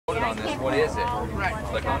is it? Right.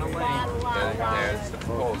 Click on the link. There's the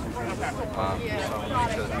proposal.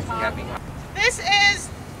 This is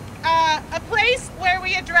a place where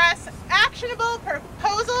we address actionable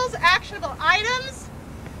proposals, actionable items,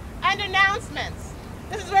 and announcements.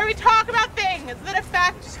 This is where we talk about things that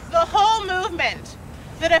affect the whole movement,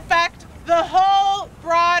 that affect the whole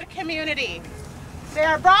broad community. They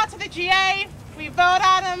are brought to the GA, we vote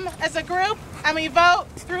on them as a group, and we vote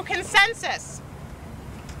through consensus.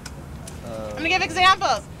 I'm going to give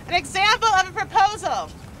examples. An example of a proposal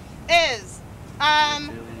is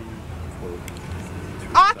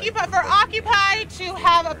for Occupy to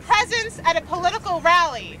have a presence at a political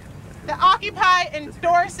rally. The Occupy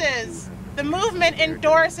endorses, the movement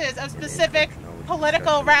endorses a specific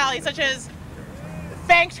political rally, such as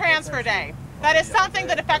Bank Transfer Day. That is something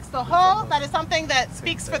that affects the whole, that is something that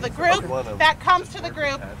speaks for the group, that comes to the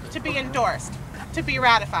group to be endorsed, to be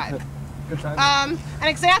ratified. An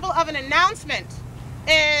example of an announcement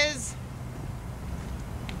is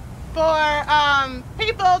for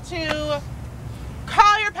people to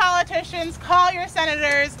call your politicians, call your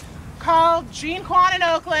senators, call Jean Quan in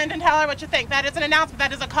Oakland and tell her what you think. That is an announcement.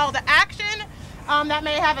 That is a call to action that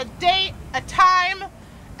may have a date, a time,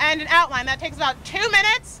 and an outline. That takes about 2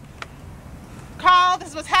 minutes. Call, this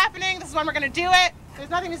is what's happening, this is when we're going to do it. There's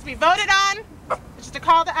nothing needs to be voted on. It's just a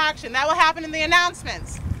call to action. That will happen in the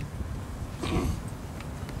announcements.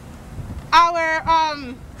 Our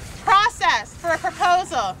process for a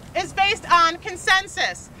proposal is based on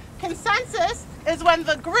consensus. Consensus is when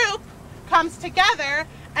the group comes together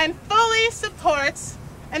and fully supports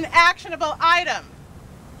an actionable item.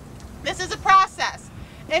 This is a process.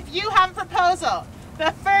 If you have a proposal,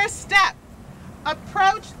 the first step,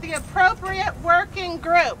 approach the appropriate working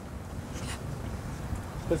group.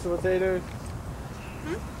 Facilitators?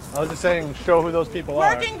 I was just saying, show who those people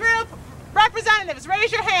are. Working group representatives,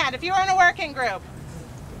 raise your hand if you are in a working group.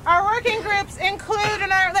 Our working groups include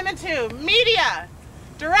and are limited to media,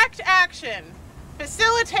 direct action,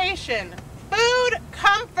 facilitation, food,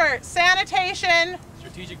 comfort, sanitation,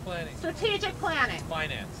 strategic planning,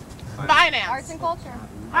 finance, arts and culture.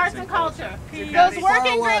 Arts and culture. Those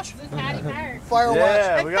working groups. Fire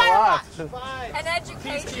watch. We got lots. And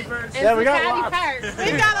education. Yeah, we got lots.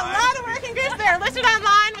 We've got a lot of working groups there listed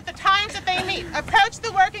online with the times that they meet. Approach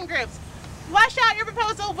the working groups. Flesh out your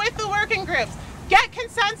proposal with the working groups. Get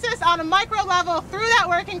consensus on a micro level through that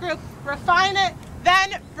working group. Refine it.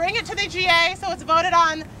 Then bring it to the GA so it's voted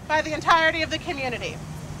on by the entirety of the community.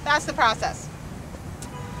 That's the process.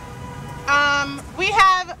 We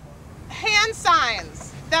have hand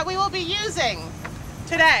signs that we will be using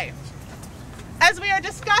today as we are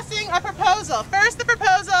discussing a proposal. First, the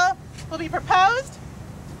proposal will be proposed,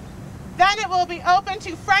 then it will be open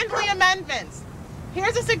to friendly amendments.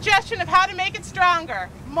 Here's a suggestion of how to make it stronger,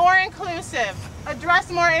 more inclusive, address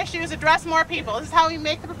more issues, address more people. This is how we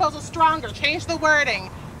make the proposal stronger, change the wording,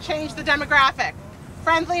 change the demographic.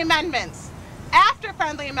 Friendly amendments. After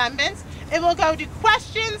friendly amendments, it will go to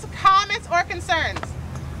questions, comments, or concerns.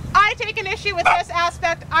 I take an issue with this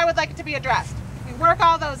aspect, I would like it to be addressed. We work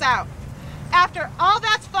all those out. After all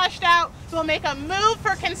that's fleshed out, we'll make a move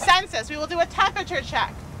for consensus. We will do a temperature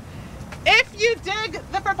check. If you dig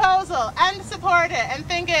the proposal and support it and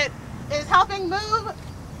think it is helping move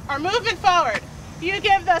our movement forward, you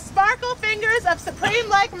give the sparkle fingers of supreme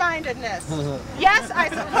like-mindedness. Yes, I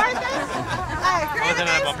support this. I agree with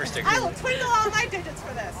this. I will twinkle all my digits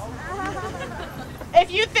for this.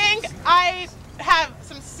 If you think I have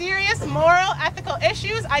some serious moral, ethical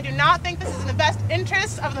issues, I do not think this is in the best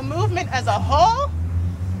interest of the movement as a whole,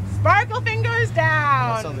 sparkle fingers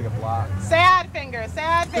down. That sounds like a block. Sad fingers,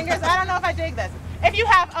 sad fingers. I don't know if I dig this. If you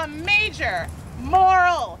have a major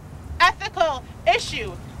moral, ethical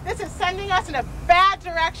issue, this is sending us in a bad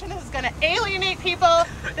direction. This is going to alienate people.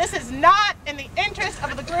 This is not in the interest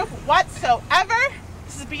of the group whatsoever.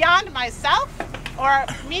 This is beyond myself or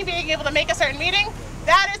me being able to make a certain meeting.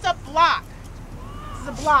 That is a block. This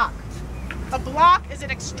is a block. A block is an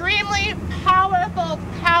extremely powerful,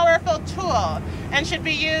 powerful tool and should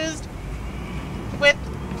be used with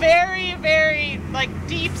very, very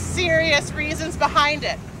deep, serious reasons behind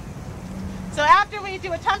it. So after we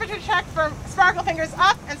do a temperature check for sparkle fingers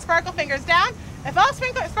up and sparkle fingers down, if all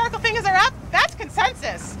sparkle fingers are up, that's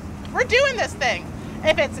consensus. We're doing this thing.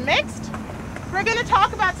 If it's mixed, we're going to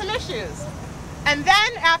talk about some issues. And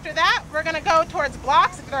then after that, we're going to go towards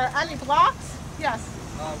blocks. If there are any blocks, yes.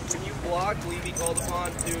 When you block, will you be called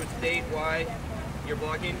upon to state why you're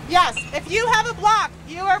blocking? Yes, if you have a block,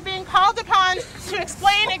 you are being called upon to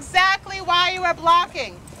explain exactly why you are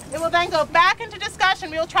blocking. It will then go back into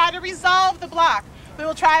discussion. We will try to resolve the block. We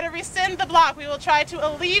will try to rescind the block. We will try to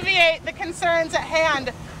alleviate the concerns at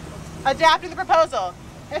hand, adapting the proposal.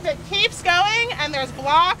 If it keeps going and there's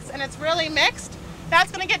blocks and it's really mixed,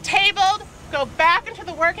 that's going to get tabled, go back into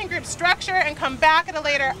the working group structure, and come back at a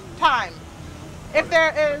later time. If there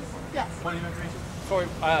is, yes. Before,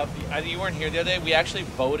 you weren't here the other day. We actually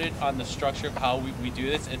voted on the structure of how we do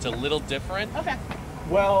this. It's a little different. Okay.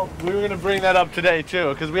 Well, we were going to bring that up today too,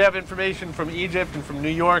 because we have information from Egypt and from New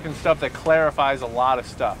York and stuff that clarifies a lot of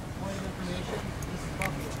stuff.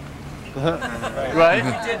 Right?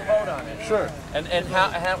 We did vote on it. Sure.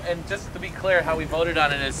 And just to be clear, how we voted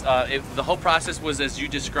on it is the whole process was as you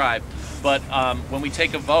described. But when we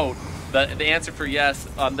take a vote, the answer for yes,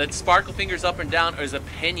 the sparkle fingers up and down is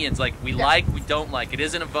opinions. Like we like, we don't like. It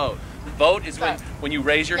isn't a vote. The vote is when you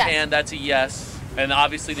raise your hand. That's a yes. And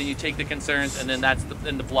obviously, then you take the concerns, and then that's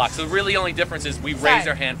in the block. So really, the only difference is we raise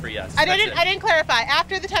our hand for yes. I didn't clarify.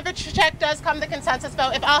 After the temperature check does come the consensus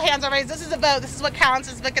vote. If all hands are raised, this is a vote. This is what counts.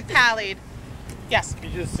 This is what gets tallied. Yes. You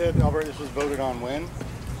just said, Albert, this was voted on when?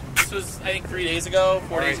 This was, I think, 3 days ago,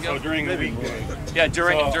 4 days ago. So during the weekday. Yeah,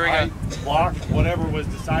 during I blocked whatever was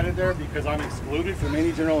decided there because I'm excluded from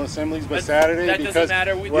any general assemblies but Saturday. That doesn't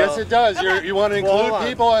matter. Yes, it does. Okay. You want to include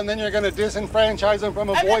people, and then you're going to disenfranchise them from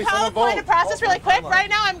a I'm voice going and a to point vote. of process really quick. Right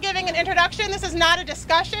now, I'm giving an introduction. This is not a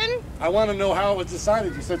discussion. I want to know how it was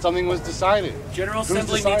decided. You said something was decided. General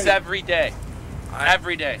Assembly meets every day.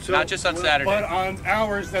 Every day, So, not just on Saturday. But on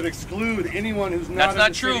hours that exclude anyone who's not in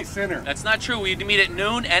the city center. That's not true. We meet at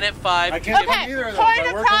noon and at 5. I can't Okay, do either of those. point I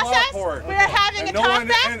of work in law process. court. We are having a no one,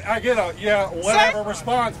 talkback. and I get a whatever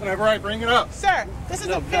response whenever I bring it up. Sir, this is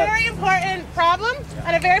a very important problem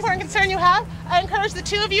and a very important concern you have. I encourage the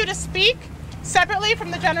two of you to speak separately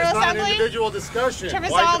from the General It's not an Assembly. individual discussion. To Why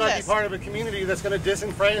resolve should I be this. part of a community that's going to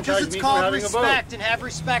disenfranchise Because it's me from called having a vote? respect and have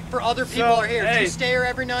respect for other people who are here. Do you stay here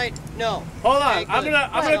every night? No. Hold on. Okay, I'm good.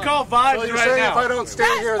 gonna call Vibes So you're right saying now. if I don't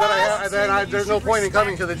stay here, then there's no point in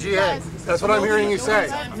coming to the GA. That's what I'm hearing you say.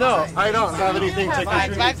 No. I don't have anything to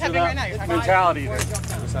Vibes contribute to happening right now. You're that talking mentality there.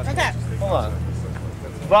 Okay. Hold on.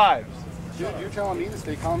 Vibes. You're telling me to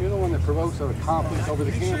stay calm. You're the one that provokes a conflict over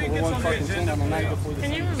the camp over 1 fucking thing on the night before the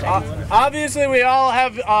city. Obviously, we all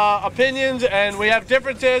have opinions, and we have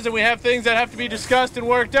differences, and we have things that have to be discussed and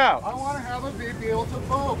worked out. I want to have be able to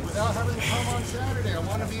vote without having to come on Saturday. I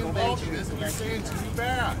want to be involved in this, and you're saying it's too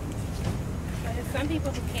bad. But there's some people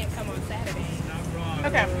who can't come on Saturday.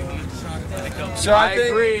 Okay. So I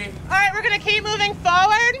agree. All right, we're going to keep moving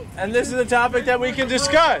forward. And this is a topic that we can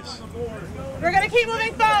discuss. We're going to keep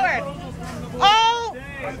moving forward. All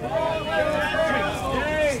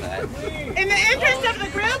in the interest of the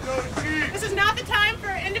group, this is not the time for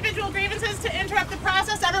individual grievances to interrupt the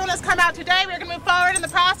process. Everyone has come out today. We're going to move forward in the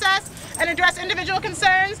process and address individual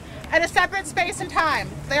concerns at a separate space and time.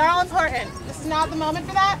 They are all important. This is not the moment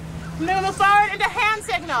for that. We're going to move forward into hand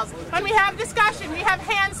signals. When we have discussion, we have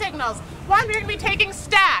hand signals. One, we're going to be taking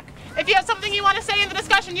stack. If you have something you want to say in the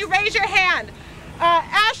discussion, you raise your hand.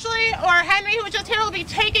 Ashley or Henry, who was just here, will be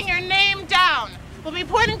taking your name down. We'll be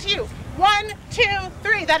pointing to you. 1, 2,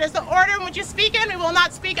 3. That is the order in which you speak in. We will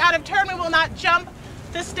not speak out of turn. We will not jump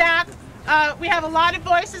the stack. We have a lot of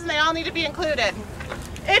voices, and they all need to be included.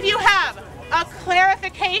 If you have a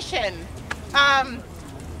clarification,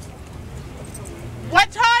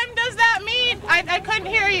 what time does that mean? I couldn't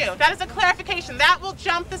hear you. That is a clarification. That will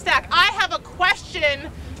jump the stack. I have a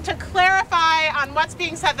question to clarify on what's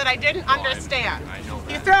being said that I didn't understand.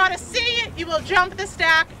 You throw out a C, you will jump the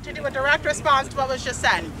stack to do a direct response to what was just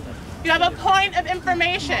said. You have a point of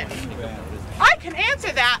information. I can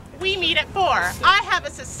answer that. We meet at 4. I have a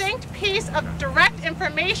succinct piece of direct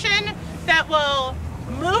information that will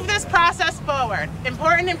move this process forward.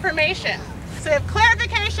 Important information. So you have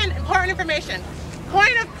clarification, important information.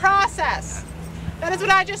 Point of process. That is what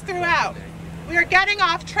I just threw out. We are getting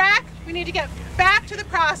off track. We need to get back to the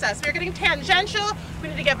process. We're getting tangential. We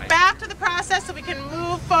need to get back to the process so we can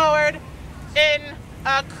move forward in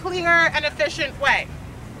a clear and efficient way.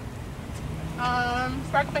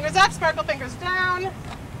 Sparkle fingers up, sparkle fingers down.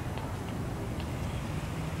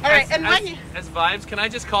 All right, as Vibes, can I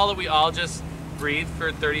just call that we all just breathe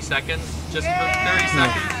for 30 seconds? Just for 30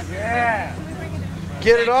 seconds. Yeah.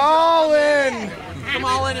 Get it all in. Come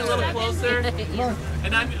all in a little closer.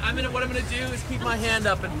 And what I'm gonna do is keep my hand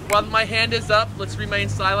up, and while my hand is up, let's remain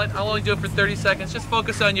silent. I'll only do it for 30 seconds. Just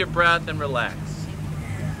focus on your breath and relax.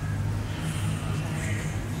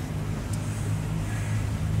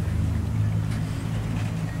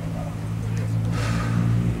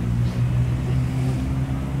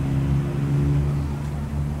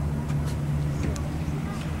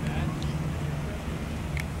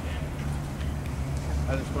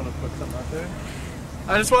 I just want to put something out there.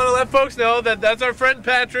 I just want to let folks know that that's our friend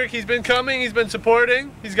Patrick. He's been coming, he's been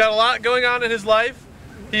supporting. He's got a lot going on in his life.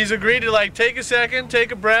 He's agreed to like take a second,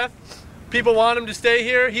 take a breath. People want him to stay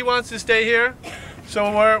here. He wants to stay here.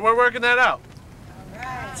 So we're working that out.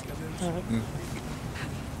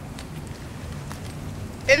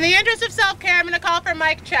 In the interest of self-care, I'm going to call for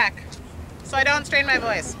mic check, so I don't strain my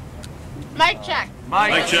voice. Mic check.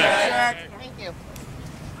 Mic check. Thank you.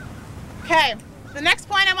 Okay, the next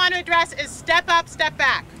point I want to address is step up, step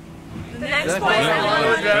back. The next point I want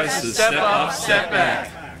to address is step up, step back.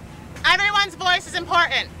 Everyone's voice is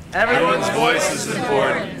important. Everyone's voice is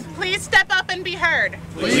important. Please step up and be heard.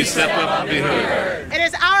 Please step up and be heard. It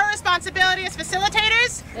is our responsibility as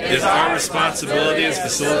facilitators. It is our responsibility as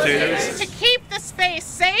facilitators to keep the space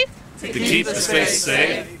safe. To keep the space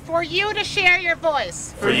safe. For you to share your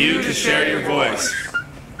voice. For you to share your voice.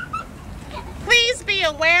 Please be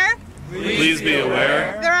aware. Please be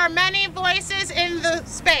aware. There are many voices in the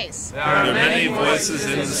space. There are many voices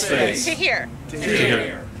in the space. To hear. To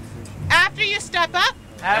hear. After you step up.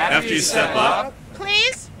 After you step up.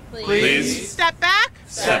 Please. Step back.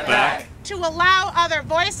 Step back. To allow other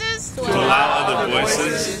voices. To allow other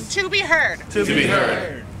voices. To be heard. To be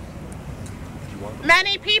heard.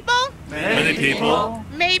 Many people. Many people.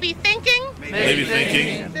 May be thinking. Maybe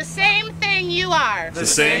thinking. The same thing you are. The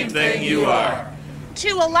same thing you are. To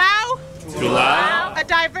allow. To allow. A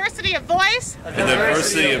diversity of voice. A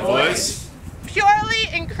diversity of voice. Purely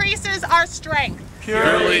increases our strength.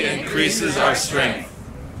 Purely increases our strength.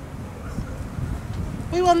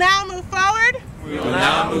 We will now move forward. We will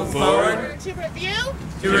now move forward to review.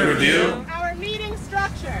 To review our meeting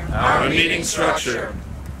structure. Our meeting structure.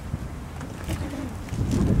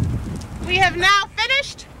 We have now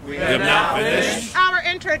finished. We have now finished our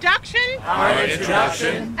introduction. Our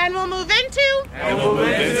introduction. And we'll move into.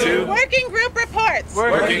 Working group reports.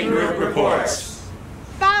 Working group reports.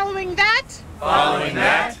 Following that.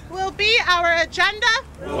 Will be our agenda.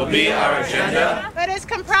 That is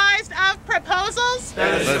comprised of proposals.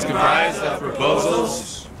 That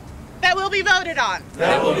will be voted on.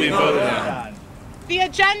 The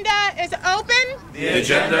agenda is open.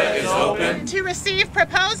 To receive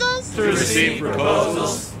proposals. Through the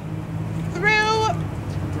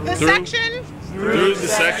section.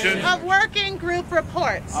 Of working group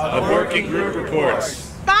reports.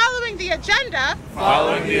 Following the agenda.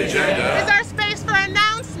 Is our space for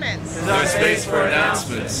announcements.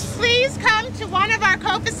 Please come to one of our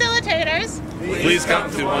co-facilitators.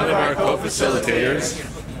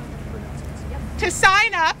 To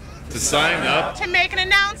sign up. To make an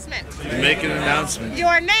announcement.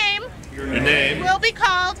 Your name. Will be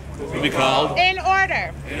called. In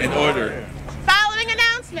order. Following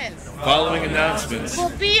announcements. Will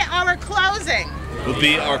be our closing.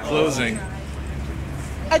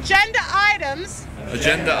 Agenda items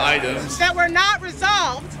that were not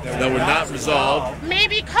resolved may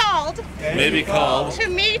be called to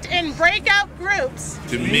meet in breakout groups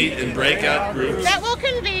that will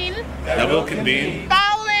convene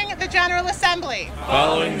following the General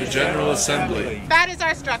Assembly. That is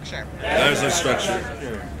our structure.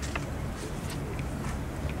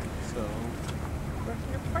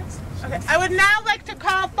 Okay. I would now like to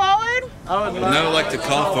call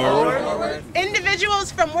forward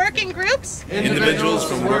individuals from working groups who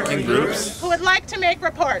would like to make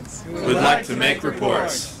reports.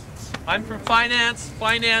 I'm from Finance.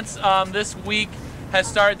 This week has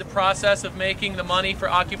started the process of making the money for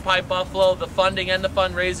Occupy Buffalo, the funding and the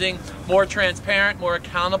fundraising, more transparent, more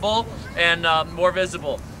accountable, and more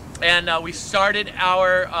visible. And we started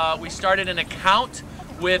an account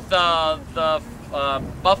with the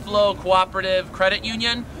Buffalo Cooperative Credit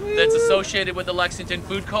Union that's associated with the Lexington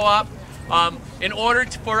Food Co-op. In order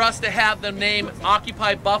for us to have the name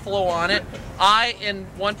Occupy Buffalo on it, I and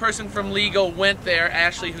one person from legal went there,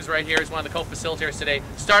 Ashley, who's right here, is one of the co-facilitators today,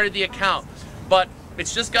 started the account. But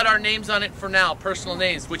it's just got our names on it for now, personal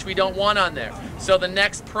names, which we don't want on there. So the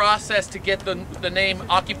next process to get the name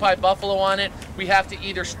Occupy Buffalo on it, we have to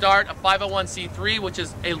either start a 501c3, which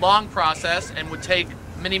is a long process and would take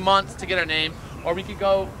many months to get our name, or we could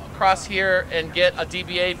go across here and get a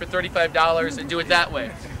DBA for $35 and do it that way.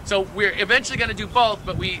 So we're eventually going to do both,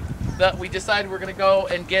 but we decided we're going to go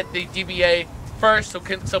and get the DBA first, so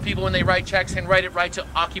people when they write checks can write it right to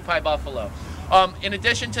Occupy Buffalo. In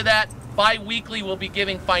addition to that, bi-weekly we'll be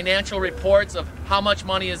giving financial reports of how much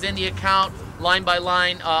money is in the account, line by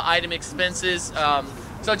line item expenses.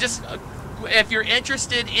 So just if you're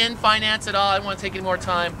interested in finance at all, I don't want to take any more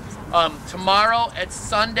time. Tomorrow at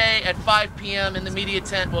Sunday at 5 p.m. in the media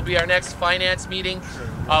tent will be our next finance meeting.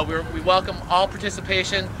 We welcome all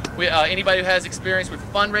participation. Anybody who has experience with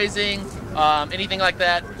fundraising, anything like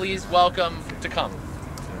that, please welcome to come.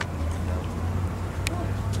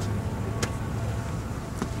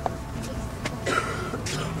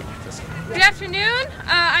 Good afternoon.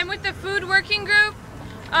 I'm with the Food Working Group.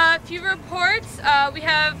 A few reports. We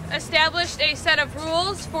have established a set of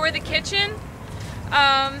rules for the kitchen,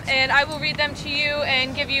 and I will read them to you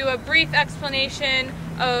and give you a brief explanation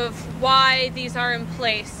of why these are in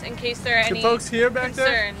place in case there are any folks hear back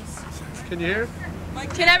concerns. there? Can you hear?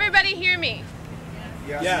 Can everybody hear me?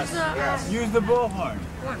 Yes. Use the bullhorn.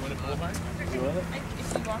 Want a bullhorn? If you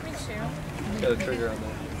want me to. Got a trigger on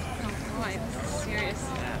that. Oh boy, this is serious.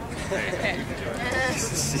 Okay.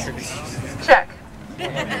 Check.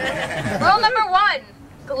 Rule number 1,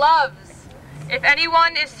 gloves. If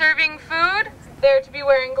anyone is serving food, they're to be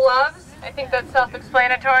wearing gloves. I think that's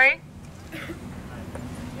self-explanatory.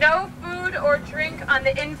 No food or drink on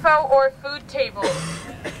the info or food tables.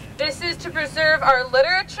 This is to preserve our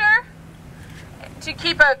literature, to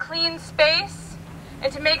keep a clean space,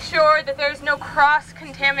 and to make sure that there's no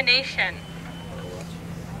cross-contamination.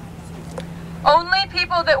 Only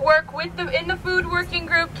people that work in the food working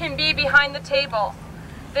group can be behind the table.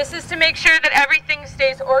 This is to make sure that everything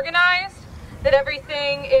stays organized, that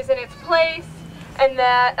everything is in its place, and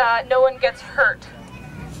that no one gets hurt.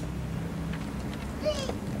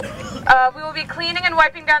 We will be cleaning and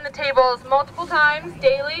wiping down the tables multiple times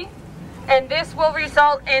daily, and this will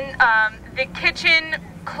result in the kitchen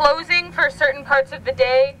closing for certain parts of the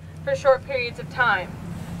day for short periods of time.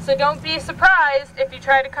 So don't be surprised if you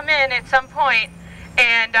try to come in at some point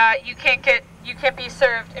and you can't be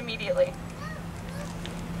served immediately.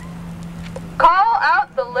 Call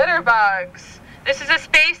out the litter bugs. This is a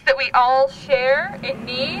space that we all share and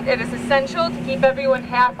need. It is essential to keep everyone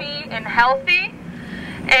happy and healthy.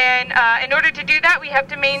 And in order to do that, we have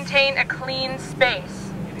to maintain a clean space.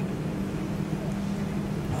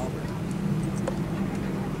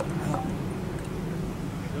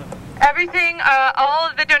 Everything, all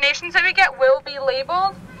of the donations that we get will be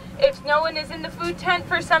labeled. If no one is in the food tent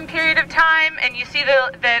for some period of time and you see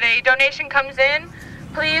that a donation comes in,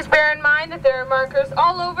 please bear in mind that there are markers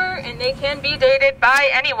all over and they can be dated by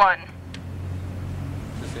anyone.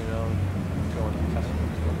 Just so you know,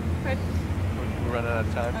 we're running out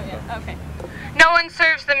of time. Oh, yeah. Okay. No one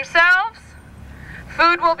serves themselves.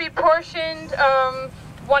 Food will be portioned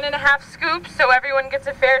 1.5 scoops so everyone gets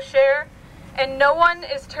a fair share. And no one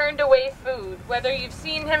is turned away food. Whether you've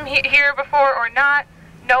seen him here before or not,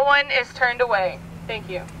 no one is turned away. Thank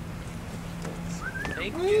you.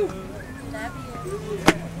 Thank you.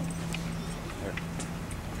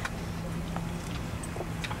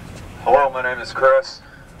 Hello, my name is Chris.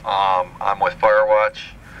 I'm with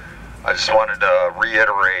Firewatch. I just wanted to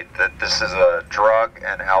reiterate that this is a drug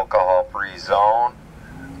and alcohol-free zone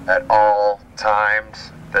at all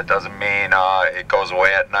times. That doesn't mean it goes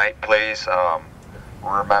away at night, please.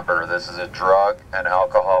 Remember, this is a drug and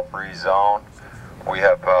alcohol-free zone. We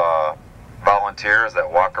have volunteers that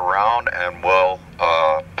walk around and will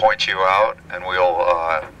point you out, and we'll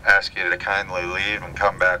ask you to kindly leave and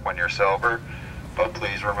come back when you're sober. But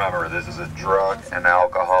please remember, this is a drug and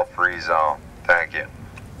alcohol-free zone. Thank you.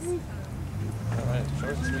 All right,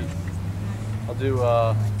 short and sweet. I'll do,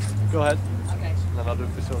 go ahead. Okay. And then I'll do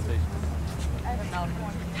facilitation. I don't know.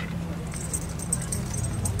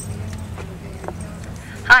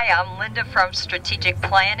 Hi, I'm Linda from Strategic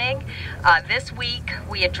Planning. This week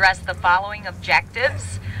we addressed the following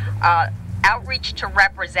objectives. Outreach to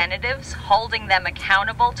representatives, holding them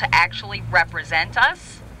accountable to actually represent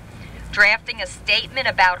us. Drafting a statement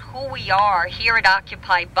about who we are here at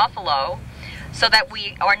Occupy Buffalo so that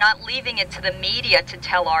we are not leaving it to the media to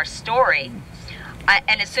tell our story.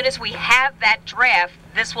 And as soon as we have that draft,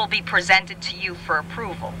 this will be presented to you for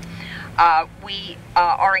approval. We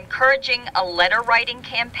are encouraging a letter writing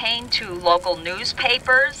campaign to local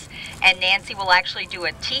newspapers, and Nancy will actually do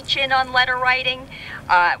a teach-in on letter writing.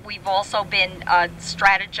 We've also been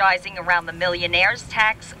strategizing around the millionaire's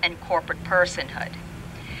tax and corporate personhood.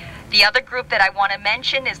 The other group that I want to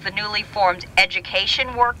mention is the newly formed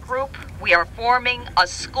education work group. We are forming a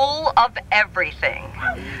school of everything.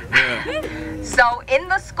 Yeah. So in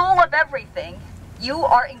the school of everything, you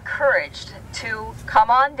are encouraged to come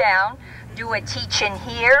on down, do a teach-in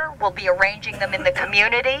here. We'll be arranging them in the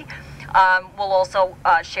community. We'll also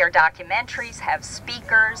share documentaries, have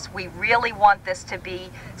speakers. We really want this to be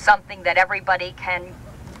something that everybody can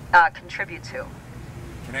contribute to.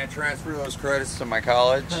 Can I transfer those credits to my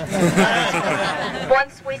college?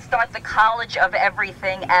 Once we start the college of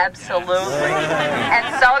everything, absolutely.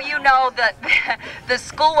 And so you know that the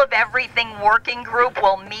School of Everything working group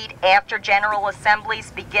will meet after General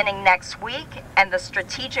Assemblies beginning next week, and the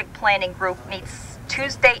strategic planning group meets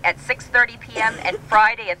Tuesday at 6:30 p.m. and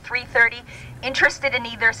Friday at 3:30. Interested in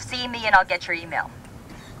either, see me and I'll get your email.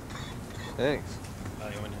 Thanks.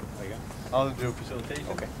 I'll do facilitation.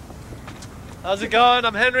 Okay. How's it going?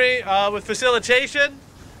 I'm Henry with facilitation.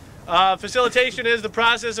 Facilitation is the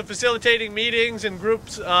process of facilitating meetings and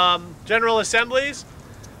groups, general assemblies.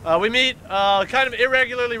 We meet kind of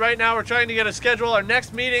irregularly right now. We're trying to get a schedule. Our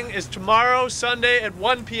next meeting is tomorrow, Sunday at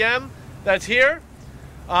 1 p.m. That's here.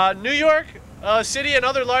 New York City and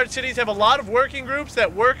other large cities have a lot of working groups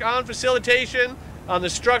that work on facilitation, on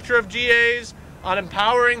the structure of GAs, on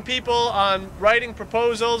empowering people, on writing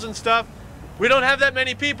proposals and stuff. We don't have that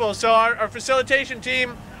many people, so our facilitation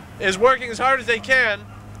team is working as hard as they can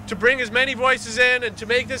to bring as many voices in and to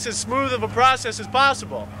make this as smooth of a process as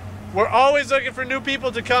possible. We're always looking for new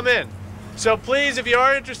people to come in. So please, if you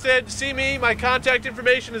are interested, see me. My contact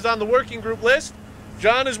information is on the working group list.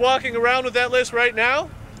 John is walking around with that list right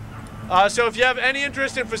now. So if you have any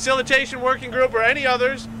interest in facilitation working group or any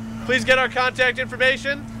others, please get our contact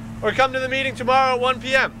information or come to the meeting tomorrow at 1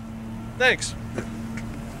 p.m. Thanks.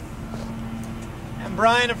 I'm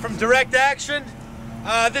Brian. I'm from Direct Action.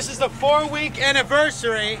 This is the 4-week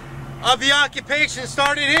anniversary of the occupation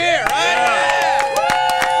started here, right?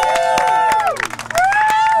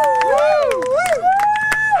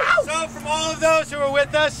 So from all of those who were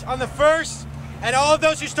with us on the 1st and all of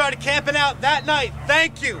those who started camping out that night,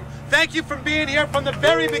 thank you. Thank you for being here from the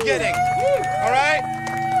very beginning, all right?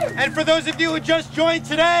 And for those of you who just joined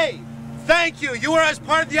today, thank you. You are as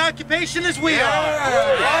part of the occupation as we are.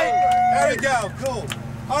 Right? There we go. Cool.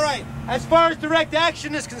 All right. As far as Direct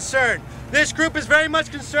Action is concerned, this group is very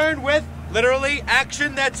much concerned with literally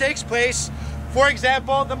action that takes place. For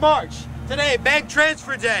example, the march. Today, Bank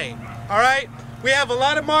Transfer Day. All right. We have a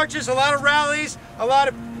lot of marches, a lot of rallies, a lot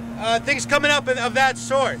of things coming up of that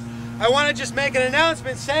sort. I want to just make an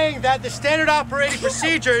announcement saying that the standard operating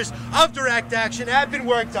procedures of Direct Action have been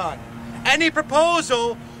worked on. Any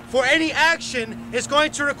proposal for any action is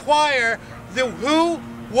going to require the who,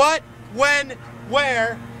 what, when,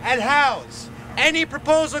 where, and hows. Any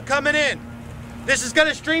proposal coming in. This is going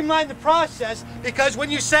to streamline the process because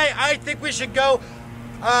when you say, I think we should go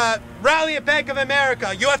rally at Bank of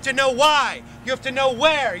America, you have to know why, you have to know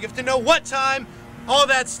where, you have to know what time, all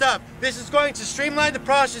that stuff. This is going to streamline the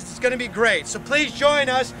process. It's going to be great. So please join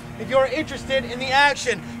us if you're interested in the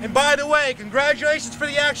action. And by the way, congratulations for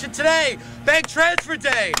the action today. Bank Transfer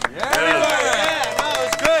Day. Yeah, no, it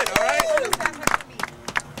was good, all right?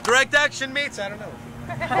 Direct Action meets, I don't know.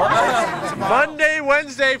 Monday,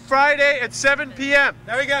 Wednesday, Friday at 7 p.m.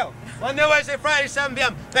 There we go. Monday, Wednesday, Friday, 7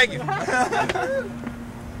 p.m. Thank you.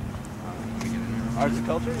 Arts and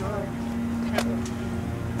culture?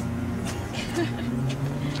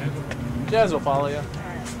 Jazz will follow you.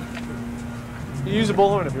 You use a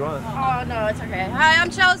bullhorn if you want. Oh, no, it's okay. Hi, I'm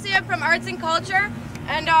Chelsea. I'm from Arts and Culture.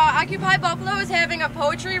 And Occupy Buffalo is having a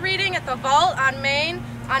poetry reading at the Vault on Main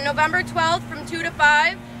on November 12th from 2 to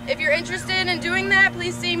 5. If you're interested in doing that,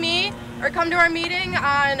 please see me or come to our meeting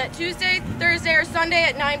on Tuesday, Thursday, or Sunday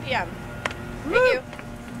at 9 p.m. Thank you.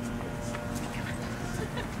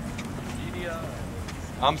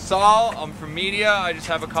 I'm Saul. I'm from media. I just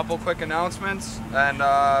have a couple quick announcements and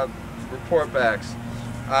report backs.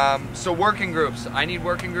 So working groups. I need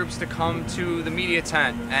working groups to come to the media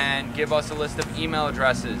tent and give us a list of email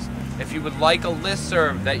addresses. If you would like a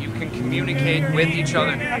listserv that you can communicate with each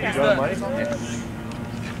other.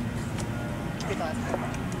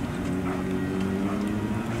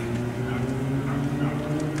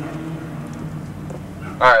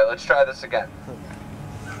 Alright, let's try this again.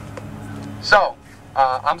 So,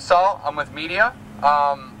 I'm Saul, I'm with media.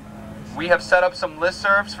 We have set up some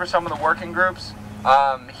listservs for some of the working groups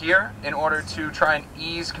here in order to try and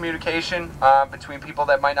ease communication between people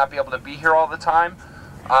that might not be able to be here all the time.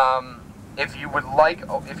 If you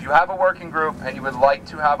have a working group and you would like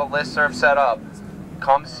to have a listserv set up,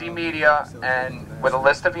 come see media and with a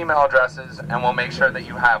list of email addresses and we'll make sure that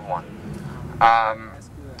you have one.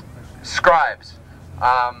 Scribes.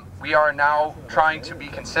 We are now trying to be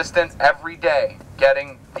consistent every day,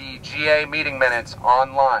 getting the GA meeting minutes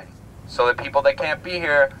online so that people that can't be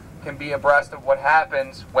here can be abreast of what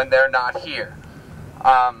happens when they're not here.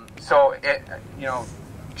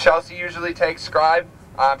 Chelsea usually takes Scribe.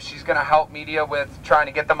 She's going to help media with trying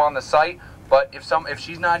to get them on the site, but if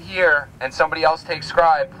she's not here and somebody else takes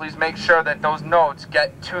Scribe, please make sure that those notes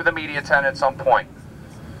get to the media tent at some point.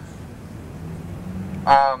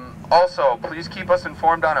 Also, please keep us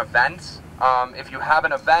informed on events. If you have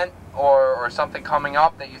an event or something coming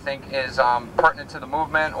up that you think is pertinent to the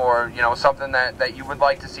movement, or something that you would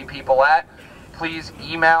like to see people at, please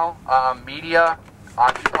email media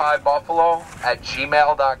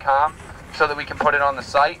occupybuffalo@gmail.com so that we can put it on the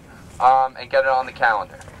site and get it on the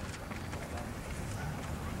calendar.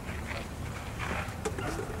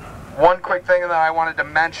 One quick thing that I wanted to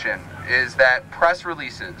mention is that press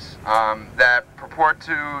releases that purport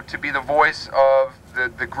to be the voice of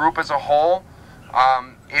the group as a whole,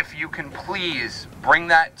 if you can please bring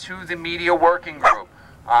that to the media working group.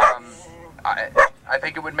 I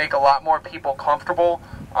think it would make a lot more people comfortable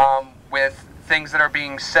with things that are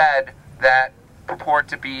being said that purport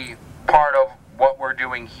to be part of what we're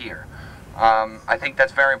doing here. I think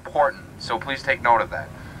that's very important, so please take note of that.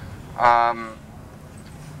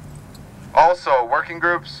 Also, working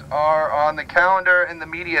groups are on the calendar in the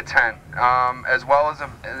media tent, as well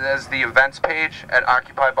as the events page at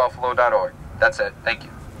occupybuffalo.org. That's it. Thank you.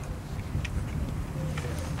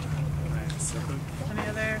 Any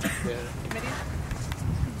other committees?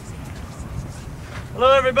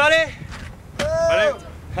 Hello, everybody.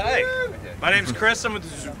 Hi. My name's Chris. I'm with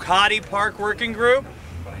the Zuccotti Park Working Group.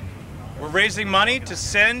 We're raising money to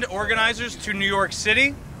send organizers to New York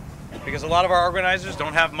City, because a lot of our organizers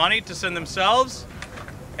don't have money to send themselves,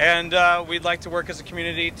 and we'd like to work as a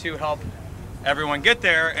community to help everyone get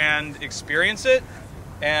there and experience it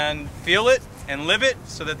and feel it and live it,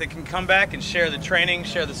 so that they can come back and share the training,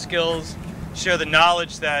 share the skills, share the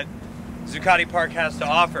knowledge that Zuccotti Park has to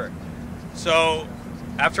offer. So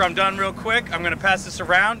after I'm done real quick, I'm going to pass this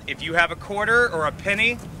around. If you have a quarter or a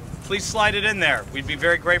penny, please slide it in there. We'd be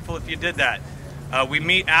very grateful if you did that. We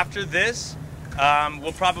meet after this.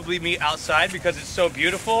 We'll probably meet outside because it's so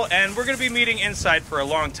beautiful, and we're going to be meeting inside for a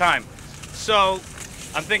long time. So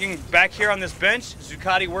I'm thinking back here on this bench,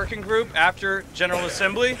 Zuccotti Working Group after General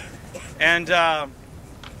Assembly, and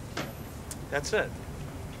that's it.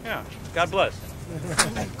 Yeah, God bless.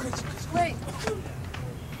 Wait.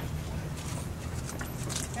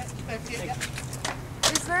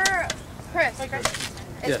 Is there, Chris,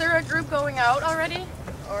 is there a group going out already?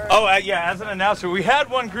 Or? Oh, yeah, as an announcer, we had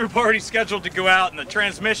one group already scheduled to go out, and the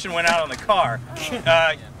transmission went out on the car.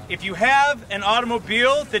 If you have an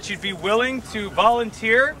automobile that you'd be willing to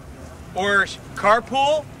volunteer or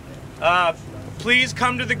carpool, please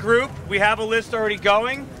come to the group. We have a list already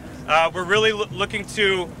going. We're really looking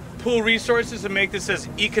to pool resources and make this as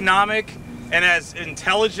economic and as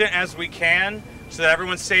intelligent as we can so that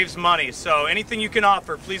everyone saves money. So anything you can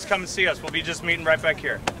offer, please come and see us. We'll be just meeting right back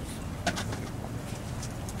here.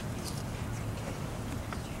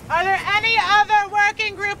 Are there any other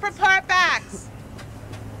working group report backs?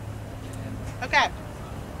 Okay.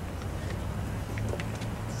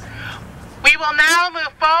 We will now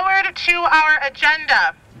move forward to our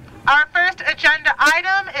agenda. Our first agenda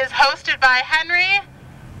item is hosted by Henry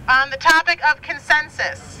on the topic of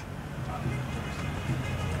consensus.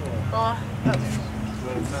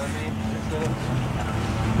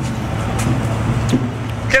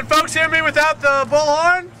 Can folks hear me without the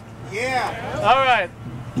bullhorn? Yeah. All right.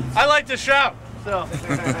 I like to shout. So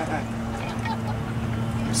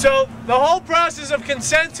the whole process of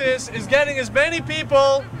consensus is getting as many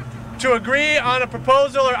people to agree on a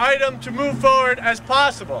proposal or item to move forward as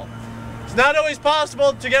possible. It's not always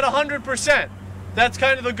possible to get 100%. That's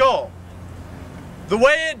kind of the goal. The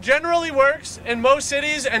way it generally works in most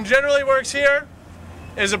cities and generally works here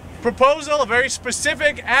is a proposal, a very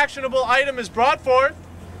specific, actionable item is brought forth.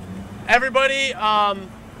 Everybody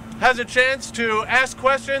has a chance to ask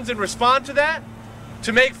questions and respond to that,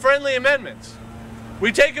 to make friendly amendments.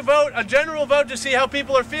 We take a vote, a general vote, to see how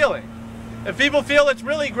people are feeling. If people feel it's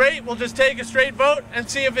really great, we'll just take a straight vote and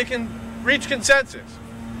see if it can reach consensus.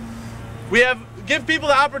 We give people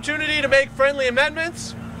the opportunity to make friendly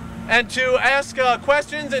amendments and to ask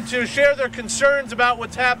questions and to share their concerns about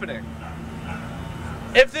what's happening.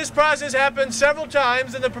 If this process happens several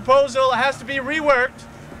times and the proposal has to be reworked,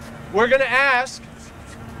 we're going to ask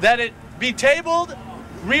that it be tabled,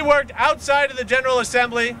 reworked outside of the General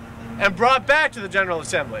Assembly, and brought back to the General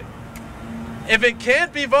Assembly. If it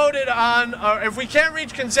can't be voted on, or if we can't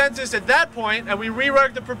reach consensus at that point, and we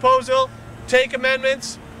rework the proposal, take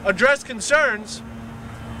amendments, address concerns,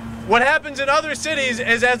 what happens in other cities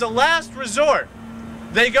is, as a last resort,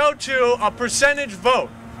 they go to a percentage vote.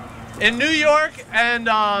 In New York and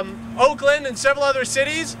Oakland and several other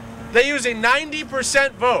cities, they use a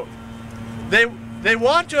 90% vote. They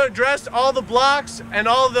want to address all the blocks and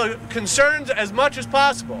all the concerns as much as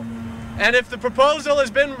possible. And if the proposal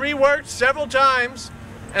has been reworked several times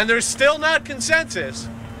and there's still not consensus,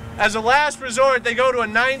 as a last resort, they go to a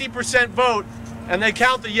 90% vote, and they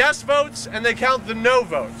count the yes votes and they count the no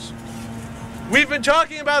votes. We've been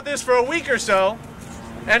talking about this for a week or so,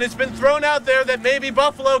 and it's been thrown out there that maybe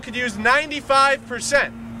Buffalo could use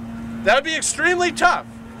 95%. That would be extremely tough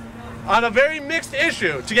on a very mixed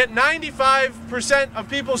issue to get 95% of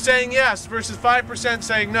people saying yes versus 5%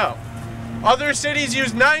 saying no. Other cities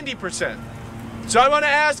use 90%. So I want to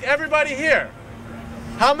ask everybody here,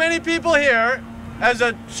 how many people here, as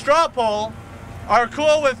a straw poll, are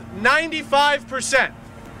cool with 95%?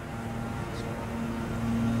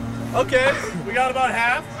 Okay, we got about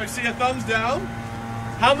half. I see a thumbs down.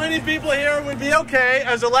 How many people here would be okay,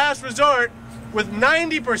 as a last resort, with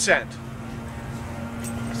 90%?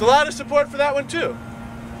 There's a lot of support for that one too.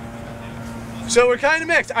 So we're kind of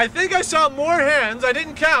mixed. I think I saw more hands. I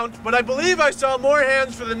didn't count, but I believe I saw more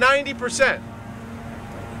hands for the 90%.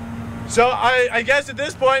 So I guess at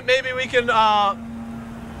this point, maybe we can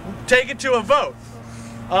take it to a vote.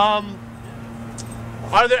 Are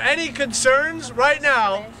there any concerns right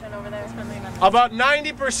now about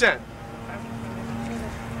 90%?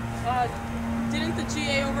 Didn't the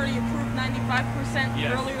GA already approve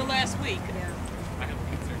 95% earlier last week?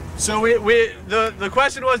 So the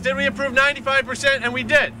question was, did we approve 95%? And we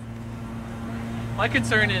did. My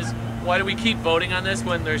concern is, why do we keep voting on this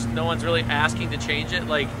when there's no one's really asking to change it?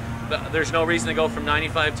 Like, there's no reason to go from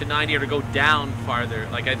 95 to 90 or to go down farther.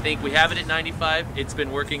 Like, I think we have it at 95. It's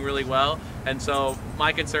been working really well. And so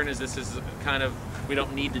my concern is this is kind of, we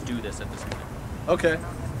don't need to do this at this point. Okay.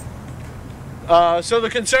 So the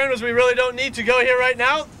concern was we really don't need to go here right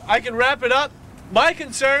now. I can wrap it up. My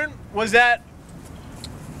concern was that,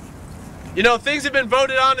 you know, things have been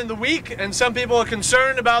voted on in the week, and some people are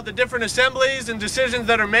concerned about the different assemblies and decisions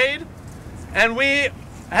that are made. And we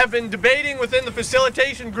have been debating within the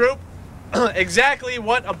facilitation group exactly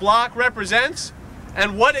what a block represents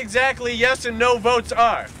and what exactly yes and no votes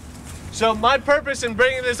are. So my purpose in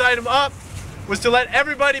bringing this item up was to let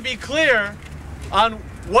everybody be clear on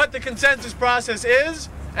what the consensus process is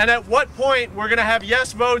and at what point we're going to have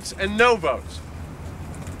yes votes and no votes.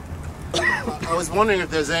 I was wondering if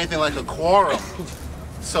there's anything like a quorum.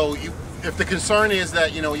 So if the concern is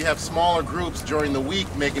that, you know, you have smaller groups during the week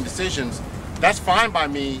making decisions, that's fine by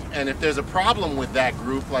me. And if there's a problem with that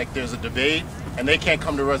group, like there's a debate and they can't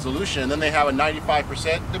come to resolution, and then they have a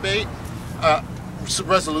 95% debate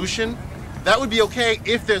resolution, that would be okay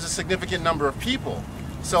if there's a significant number of people.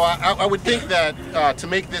 So I would think that to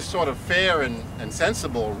make this sort of fair and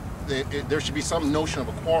sensible, there should be some notion of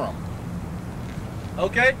a quorum.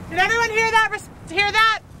 Okay. Did everyone hear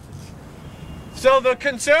that? So the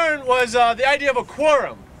concern was the idea of a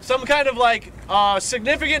quorum, some kind of like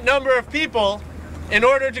significant number of people in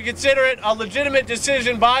order to consider it a legitimate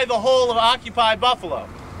decision by the whole of Occupy Buffalo.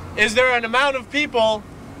 Is there an amount of people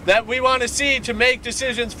that we want to see to make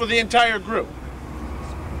decisions for the entire group?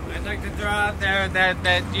 I'd like to throw out there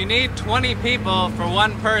that you need 20 people for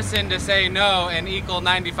one person to say no and equal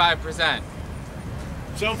 95%.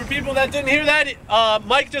 So for people that didn't hear that,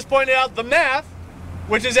 Mike just pointed out the math,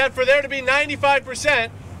 which is that for there to be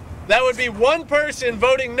 95%, that would be one person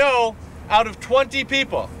voting no out of 20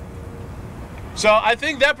 people. So I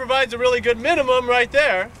think that provides a really good minimum right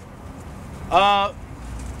there. Do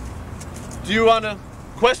you want to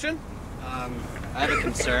question? I have a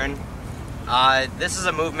concern. This is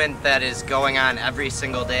a movement that is going on every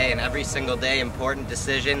single day, and every single day important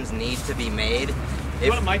decisions need to be made. You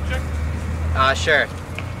want a mic check? Sure.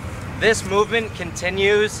 This movement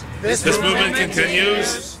continues. This movement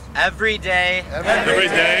continues. Every day. Every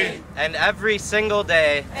day. And every single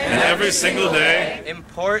day. And every single day.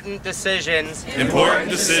 Important decisions. Important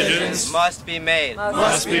decisions. Must be made.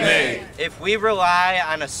 Must be made. If we rely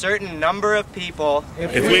on a certain number of people.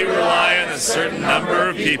 If we rely on a certain number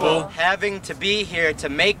of people. Having to be here to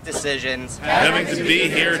make decisions. Having to be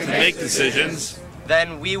here to make decisions.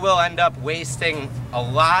 Then we will end up wasting a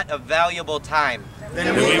lot of valuable time.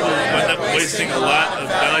 Then we will end up wasting a lot of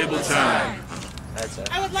valuable time. That's it.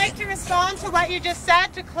 I would like to respond to what you just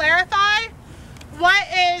said to clarify. What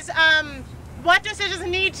decisions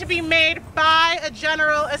need to be made by a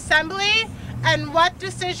General Assembly and what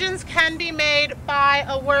decisions can be made by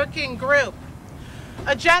a working group.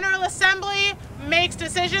 A General Assembly makes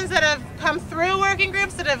decisions that have come through working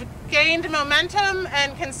groups, that have gained momentum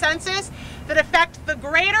and consensus, that affect the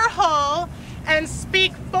greater whole and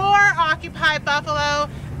speak for Occupy Buffalo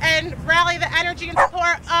and rally the energy and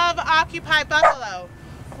support of Occupy Buffalo.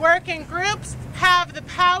 Working groups have the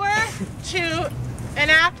power to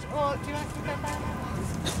enact, well, do you want to keep that back?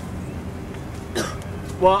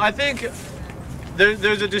 Well, I think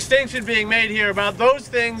there's a distinction being made here about those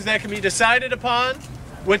things that can be decided upon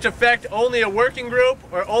which affect only a working group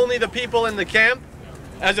or only the people in the camp,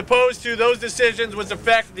 as opposed to those decisions which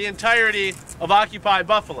affect the entirety of Occupy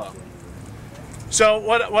Buffalo. So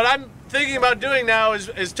what I'm thinking about doing now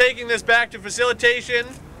is taking this back to facilitation,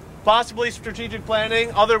 possibly strategic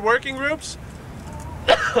planning, other working groups,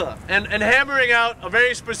 and hammering out a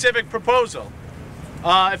very specific proposal.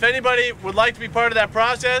 If anybody would like to be part of that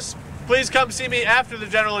process, please come see me after the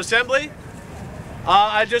General Assembly.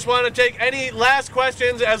 I just want to take any last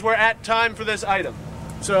questions as we're at time for this item.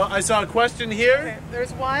 So I saw a question here. Okay,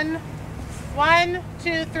 there's one,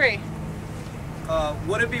 two, three.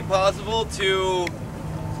 Would it be possible to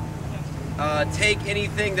take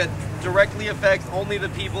anything that directly affects only the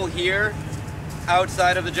people here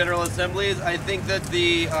outside of the General Assemblies? I think that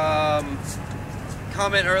the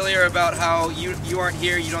comment earlier about how you aren't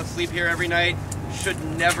here, you don't sleep here every night, should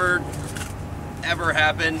never, ever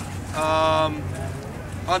happen.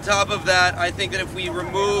 On top of that, I think that if we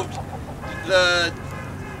removed the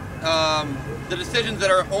decisions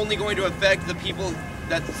that are only going to affect the people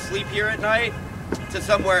that sleep here at night to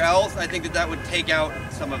somewhere else, I think that that would take out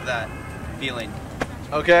some of that feeling.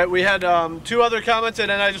 Okay, we had two other comments, and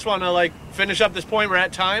then I just want to finish up this point. We're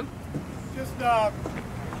at time. Just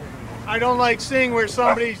I don't like seeing where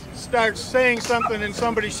somebody starts saying something and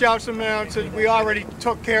somebody shouts them out and says we already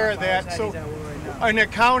took care of that. So an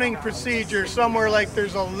accounting procedure somewhere, like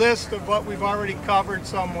there's a list of what we've already covered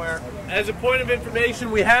somewhere. As a point of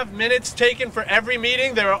information, we have minutes taken for every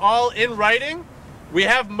meeting. They're all in writing. We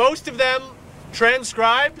have most of them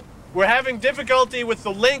transcribed. We're having difficulty with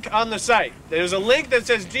the link on the site. There's a link that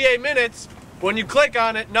says GA minutes. When you click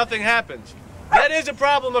on it, nothing happens. That is a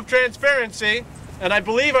problem of transparency, and I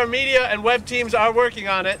believe our media and web teams are working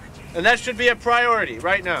on it, and that should be a priority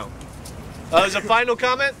right now. As a final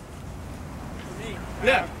comment?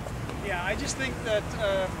 Yeah. Yeah, I just think that,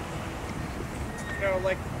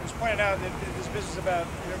 like it was pointed out, that this business about...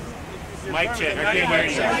 Mic check. I can't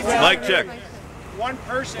hear you. Mic check. One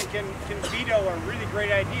person can veto a really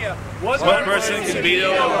great idea. One person can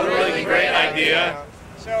veto a really great idea.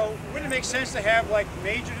 So wouldn't it make sense to have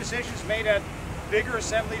major decisions made at bigger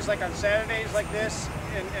assemblies, like on Saturdays like this,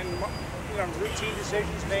 and routine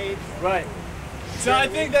decisions made? Right. So I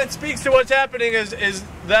think that speaks to what's happening is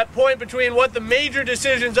that point between what the major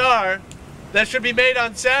decisions are that should be made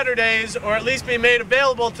on Saturdays, or at least be made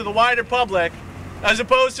available to the wider public, as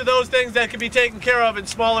opposed to those things that can be taken care of in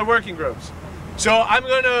smaller working groups. So I'm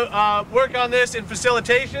going to work on this in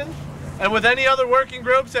facilitation, and with any other working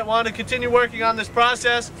groups that want to continue working on this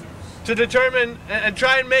process to determine and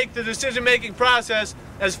try and make the decision-making process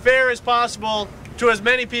as fair as possible to as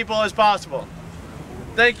many people as possible.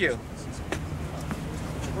 Thank you.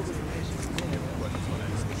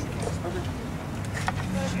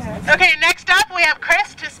 Okay, next up we have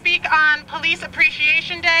Chris to speak on Police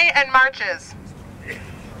Appreciation Day and marches.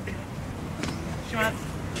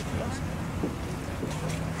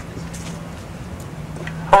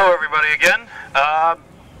 Hello everybody again.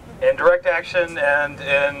 In direct action and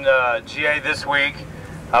in GA this week,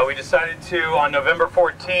 we decided to, on November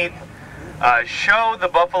 14th, show the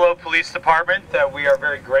Buffalo Police Department that we are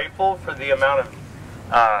very grateful for the amount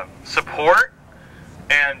of support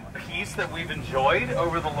and peace that we've enjoyed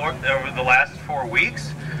over the last 4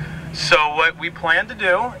 weeks. So what we plan to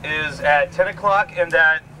do is at 10 o'clock and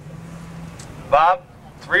at, Bob,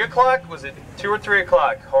 3 o'clock? Was it 2 or 3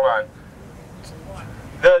 o'clock? Hold on.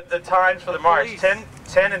 The times for the march, 10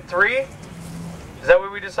 and 3? Is that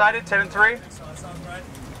what we decided, 10 and 3?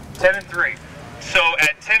 10 and 3. So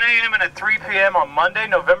at 10 a.m. and at 3 p.m. on Monday,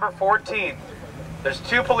 November 14th, there's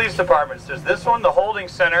 2 police departments. There's this one, the holding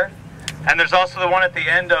center, and there's also the one at the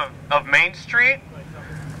end of Main Street,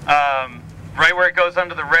 right where it goes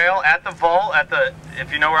under the rail, at the vault,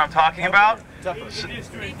 if you know where I'm talking about. B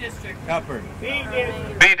district.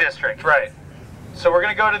 B district, right. So we're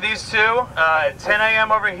going to go to these 2 at 10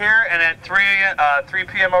 a.m. over here and at 3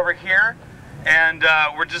 p.m. over here. And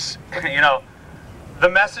we're just, the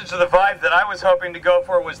message of the vibe that I was hoping to go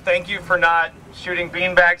for was thank you for not shooting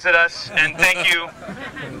beanbags at us, and thank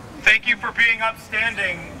you for being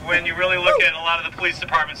upstanding when you really look at a lot of the police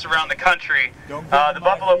departments around the country. The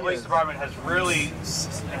Buffalo Police Department has really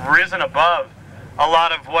risen above a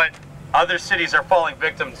lot of what other cities are falling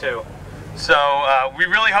victim to. So we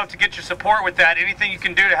really hope to get your support with that. Anything you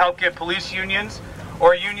can do to help get police unions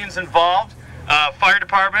or unions involved, fire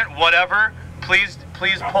department, whatever, please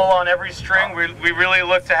pull on every string. We really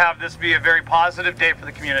look to have this be a very positive day for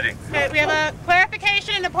the community. Okay, we have a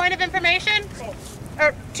clarification and a point of information,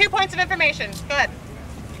 or 2 points of information. Go ahead.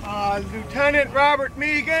 Lieutenant Robert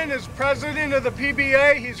Megan is president of the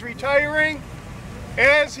PBA. He's retiring.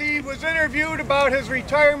 As he was interviewed about his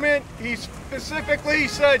retirement, he specifically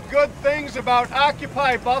said good things about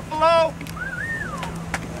Occupy Buffalo.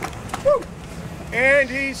 Woo. And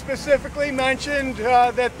he specifically mentioned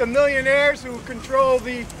that the millionaires who control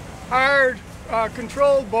the hard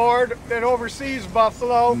control board that oversees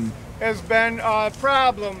Buffalo has been a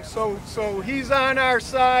problem. So he's on our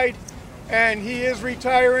side, and he is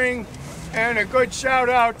retiring, and a good shout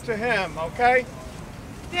out to him, okay?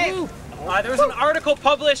 Dave. There was an article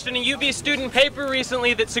published in a UB student paper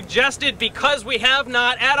recently that suggested because we have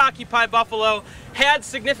not, at Occupy Buffalo, had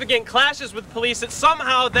significant clashes with police, that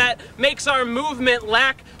somehow that makes our movement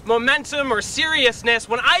lack momentum or seriousness,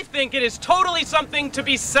 when I think it is totally something to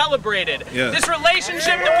be celebrated. Yeah. This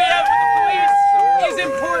relationship that we have with the police is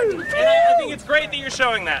important, and I think it's great that you're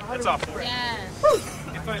showing that. That's all.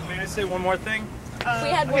 If may I say one more thing? We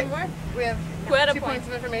had one more. We have 2 points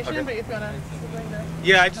of information, but if you want to...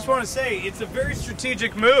 Yeah, I just want to say it's a very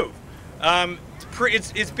strategic move.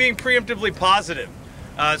 It's being preemptively positive,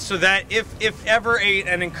 so that if ever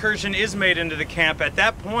an incursion is made into the camp, at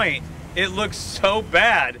that point it looks so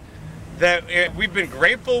bad that we've been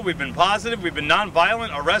grateful, we've been positive, we've been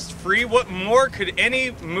nonviolent, arrest-free. What more could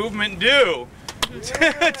any movement do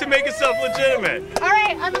to make itself legitimate? All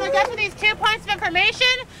right, I'm going to get to these 2 points of information,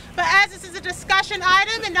 but as this is a discussion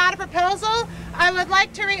item and not a proposal, I would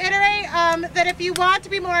like to reiterate that if you want to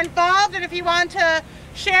be more involved and if you want to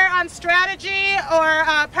share on strategy or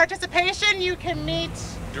participation, you can meet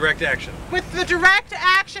Direct Action. with the Direct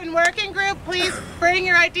Action Working Group. Please bring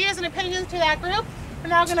your ideas and opinions to that group. We're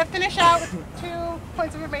now going to finish out with 2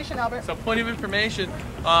 points of information, Albert. So point of information,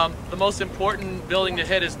 the most important building to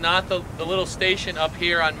hit is not the little station up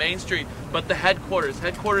here on Main Street, but the headquarters.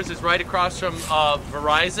 Headquarters is right across from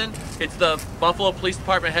Verizon. It's the Buffalo Police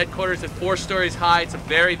Department headquarters. It's 4 stories high. It's a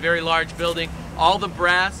very, very large building. All the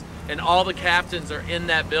brass and all the captains are in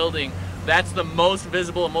that building. That's the most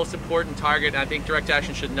visible and most important target. And I think Direct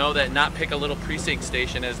Action should know that, and not pick a little precinct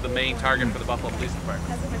station as the main target for the Buffalo Police Department.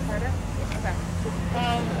 Has it been harder? Okay.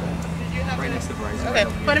 Did you have right next to Verizon. Okay,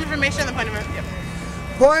 point of information, the point of information.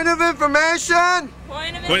 Point of information!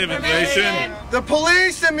 Point of information. The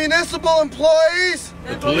police and municipal employees.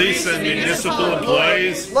 The police and municipal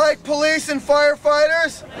employees. Like police and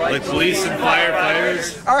firefighters. Like police and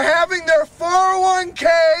firefighters. Are having their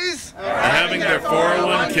 401ks. Are having their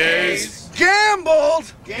 401ks.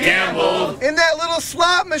 Gambled in that little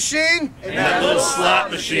slot machine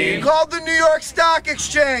called the New York Stock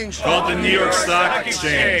Exchange. They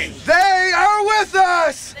are with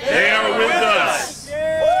us.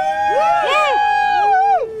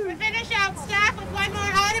 We finish out staff with one more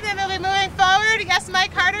item, and we'll be moving forward. Yes,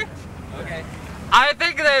 Mike Carter? Okay. I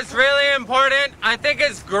think that it's really important. I think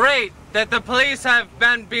it's great that the police have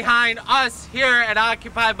been behind us here at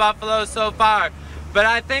Occupy Buffalo so far. But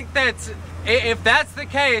I think that if that's the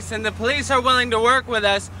case and the police are willing to work with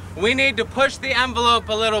us, we need to push the envelope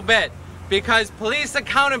a little bit, because police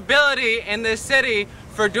accountability in this city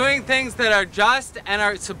for doing things that are just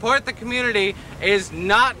and support the community is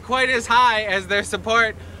not quite as high as their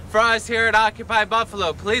support for us here at Occupy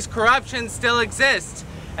Buffalo. Police corruption still exists,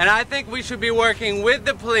 and I think we should be working with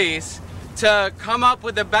the police to come up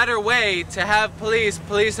with a better way to have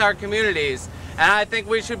police our communities. And I think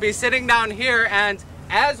we should be sitting down here, and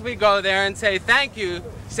as we go there and say thank you,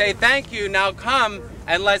 now come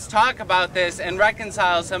and let's talk about this and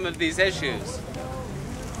reconcile some of these issues.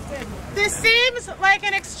 This seems like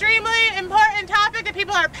an extremely important topic that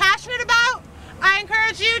people are passionate about. I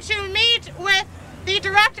encourage you to meet with the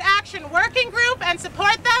Direct Action Working Group and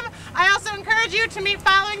support them. I also encourage you to meet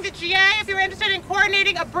following the GA if you're interested in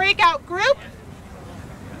coordinating a breakout group.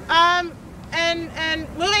 And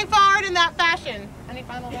moving forward in that fashion. Any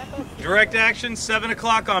final wrap-up? Direct Action, 7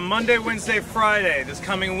 o'clock on Monday, Wednesday, Friday this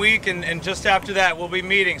coming week, and just after that we'll be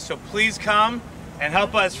meeting. So please come and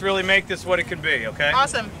help us really make this what it could be, okay?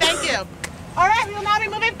 Awesome, thank you. All right, we will now be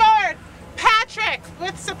moving forward. Patrick,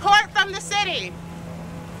 with support from the city.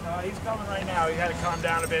 He's coming right now. You got to calm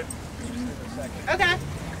down a bit. Okay.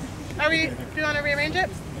 Do you want to rearrange it?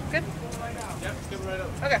 Good? Yep, give it right up.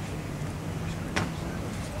 Okay.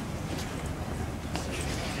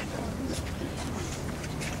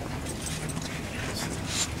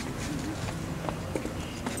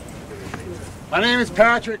 My name is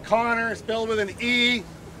Patrick Connor, spelled with an E.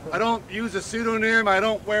 I don't use a pseudonym. I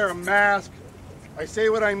don't wear a mask. I say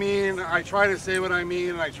what I mean. I try to say what I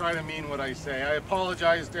mean, and I try to mean what I say. I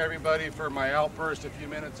apologize to everybody for my outburst a few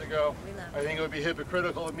minutes ago. I think it would be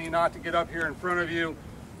hypocritical of me not to get up here in front of you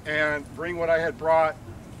and bring what I had brought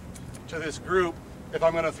to this group if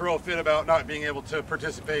I'm going to throw a fit about not being able to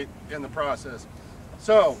participate in the process.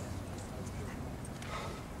 So,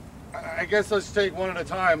 I guess let's take one at a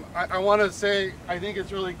time. I want to say I think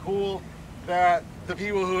it's really cool that the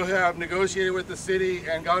people who have negotiated with the city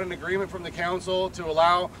and got an agreement from the council to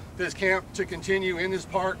allow this camp to continue in this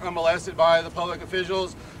park unmolested by the public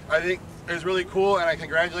officials, I think is really cool, and I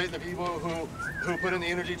congratulate the people who put in the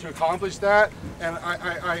energy to accomplish that. And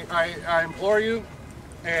I implore you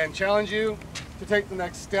and challenge you to take the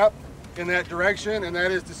next step in that direction, and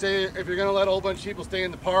that is to say, if you're going to let a whole bunch of people stay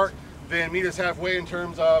in the park, then meet us halfway in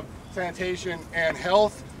terms of sanitation and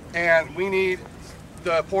health. And we need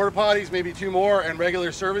the porta potties, maybe 2 more, and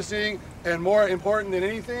regular servicing. And more important than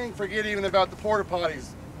anything, forget even about the porta potties.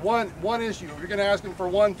 One issue, if you're going to ask them for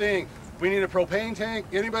one thing, we need a propane tank.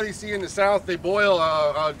 Anybody see in the South, they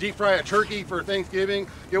boil, deep fry a turkey for Thanksgiving.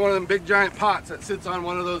 Get one of them big giant pots that sits on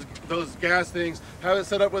one of those gas things. Have it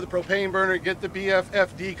set up with a propane burner. Get the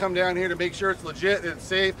BFFD come down here to make sure it's legit and it's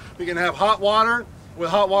safe. We can have hot water. With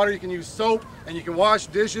hot water, you can use soap, and you can wash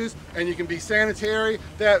dishes, and you can be sanitary.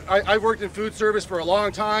 That I've worked in food service for a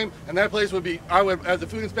long time, and that place would be, as a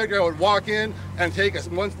food inspector, I would walk in and take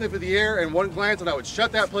one sniff of the air and one glance, and I would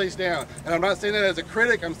shut that place down. And I'm not saying that as a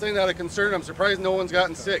critic, I'm saying that out of concern. I'm surprised no one's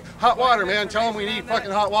gotten sick. Hot water, man, tell them we need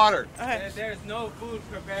fucking hot water. There's no food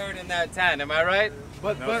prepared in that tent, am I right?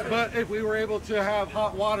 But if we were able to have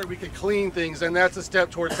hot water, we could clean things, and that's a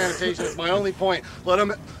step towards sanitation. It's my only point.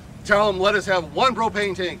 Tell them, let us have one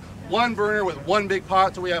propane tank, one burner with one big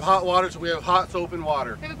pot, so we have hot water, so we have hot soap and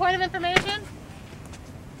water. We have a point of information?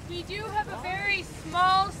 We do have a very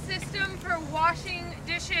small system for washing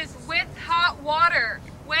dishes with hot water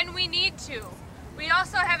when we need to. We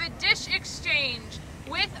also have a dish exchange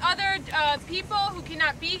with other people who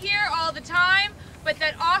cannot be here all the time, but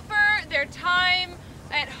that offer their time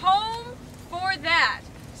at home for that.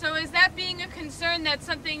 So is that being a concern? That's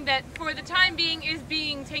something that for the time being is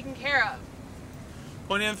being taken care of?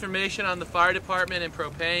 Point of information on the fire department and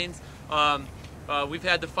propanes. We've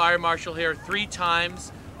had the fire marshal here 3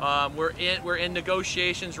 times. We're in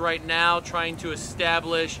negotiations right now trying to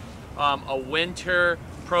establish a winter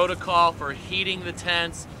protocol for heating the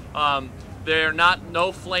tents.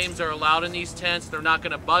 No flames are allowed in these tents. They're not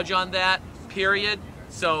going to budge on that, period.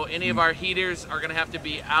 So any of our heaters are going to have to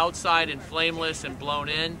be outside and flameless and blown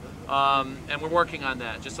in, and we're working on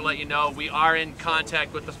that. Just to let you know, we are in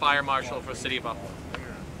contact with the fire marshal for the city of Buffalo.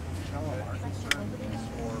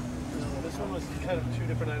 This one was kind of 2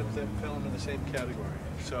 different items that fell into the same category.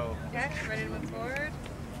 So. Okay, ready to move forward?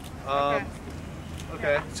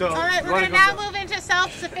 Okay. So. All right, we're going to now move into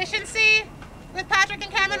self-sufficiency with Patrick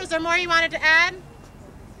and Cameron. Was there more you wanted to add?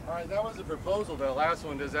 All right, that was a proposal. The last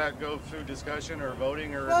one, does that go through discussion or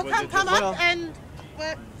voting, or well, was it come up and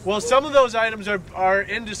what? Well, some of those items are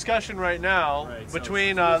in discussion right now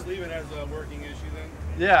between. So just leave it as a working issue then.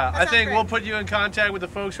 Yeah, I think we'll put you in contact with the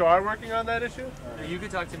folks who are working on that issue. You can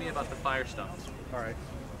talk to me about the fire stuff. All right.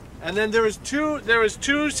 And then there was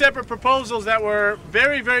two separate proposals that were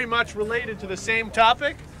very, very much related to the same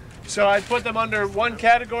topic. So I put them under one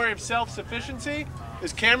category of self-sufficiency.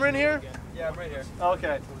 Is Cameron here? Yeah, I'm right here.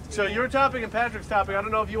 Okay. So your topic and Patrick's topic, I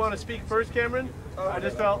don't know if you want to speak first, Cameron? I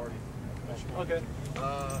just felt... Okay.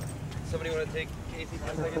 Somebody want to take Casey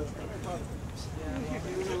for a second?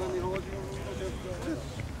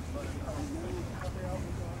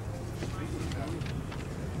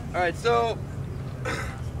 All right, so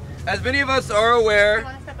as many of us are aware,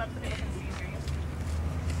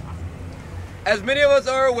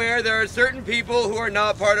 there are certain people who are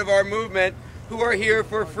not part of our movement who are here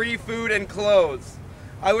for free food and clothes.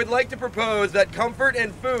 I would like to propose that Comfort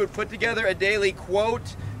and Food put together a daily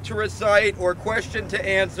quote to recite or question to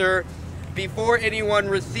answer before anyone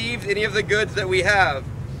receives any of the goods that we have.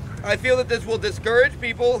 I feel that this will discourage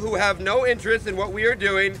people who have no interest in what we are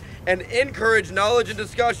doing and encourage knowledge and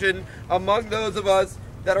discussion among those of us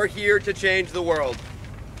that are here to change the world. Do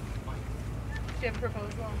you have a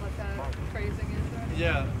proposal on what that phrasing is?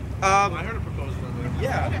 Yeah. I heard a proposal on there.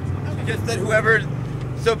 Yeah. Okay. Just that whoever,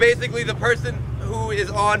 so basically the person who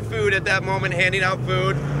is on food at that moment handing out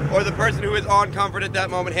food, or the person who is on comfort at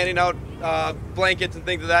that moment handing out blankets and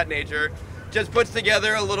things of that nature, just puts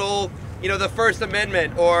together a little, you know, the First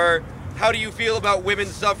Amendment, or how do you feel about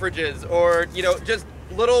women's suffrages, or, you know, just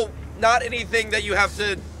little, not anything that you have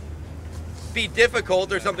to be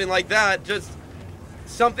difficult or something like that, just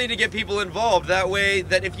something to get people involved. That way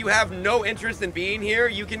that if you have no interest in being here,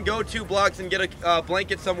 you can go 2 blocks and get a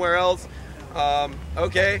blanket somewhere else.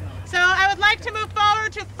 Okay. So I would like to move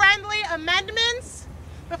forward to friendly amendments.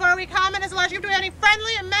 Before we comment as a large group, do we have any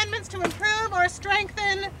friendly amendments to improve or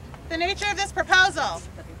strengthen the nature of this proposal?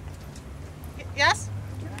 Yes?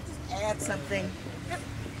 Add something. Yep.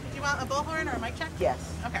 Do you want a bullhorn or a mic check?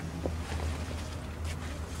 Yes. Okay.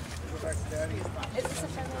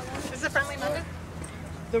 Is this a friendly amendment?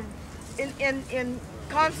 In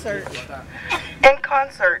concert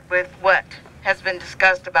with what has been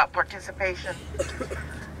discussed about participation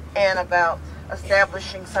and about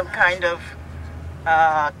establishing some kind of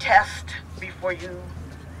test before you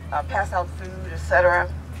pass out food,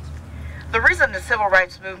 etc. The reason the civil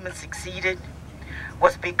rights movement succeeded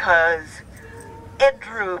was because it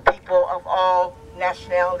drew people of all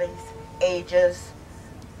nationalities, ages,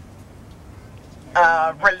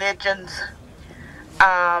 religions,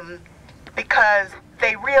 because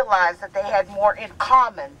they realized that they had more in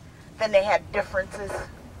common than they had differences.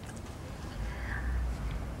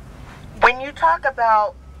 When you talk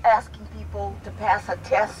about asking people to pass a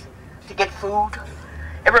test to get food,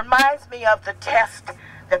 it reminds me of the test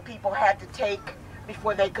that people had to take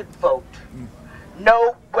before they could vote.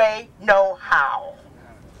 No way, no how.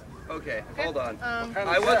 Okay, hold on.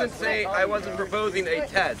 I wasn't proposing a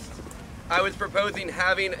test. I was proposing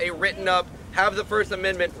having a written up, have the First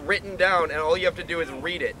Amendment written down, and all you have to do is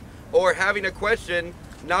read it. Or having a question,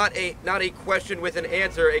 not a question with an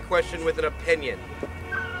answer, a question with an opinion.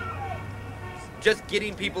 Just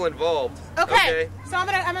getting people involved. Okay. So I'm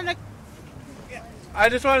gonna. I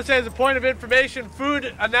just want to say, as a point of information,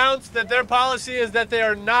 Food announced that their policy is that they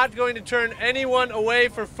are not going to turn anyone away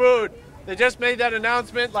for food. They just made that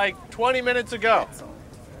announcement like 20 minutes ago.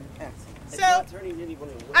 So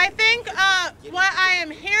I think what I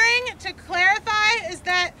am hearing, to clarify, is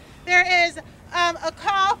that there is a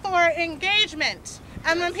call for engagement.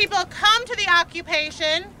 And when people come to the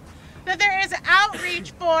occupation, that there is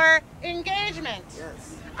outreach for engagement.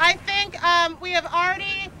 Yes. I think we have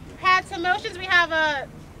already had some motions. We have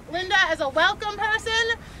Linda as a welcome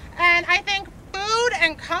person, and I think food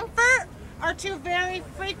and comfort are two very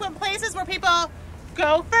frequent places where people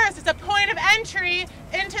go first. It's a point of entry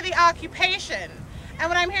into the occupation. And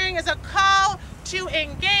what I'm hearing is a call to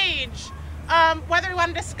engage, whether we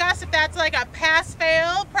want to discuss if that's like a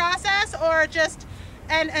pass-fail process or just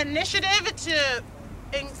an initiative to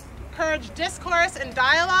encourage discourse and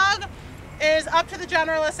dialogue, is up to the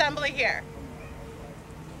General Assembly here.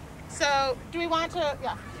 So, do we want to,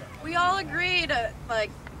 yeah. We all agreed, like,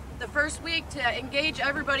 the first week to engage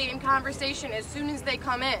everybody in conversation as soon as they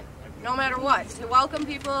come in, no matter what, to welcome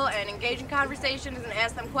people and engage in conversations and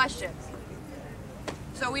ask them questions.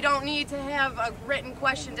 So we don't need to have a written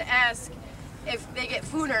question to ask if they get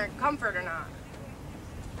food or comfort or not.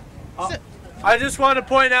 I just want to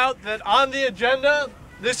point out that on the agenda,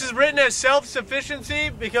 this is written as self-sufficiency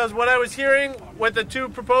because what I was hearing with the two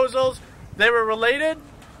proposals, they were related.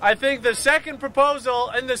 I think the second proposal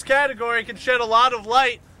in this category can shed a lot of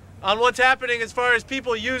light on what's happening as far as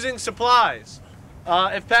people using supplies.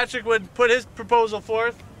 If Patrick would put his proposal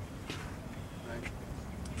forth.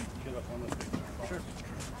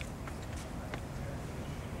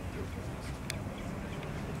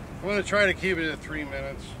 I'm going to try to keep it at 3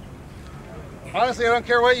 minutes. Honestly, I don't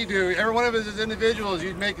care what you do. Every one of us as individuals,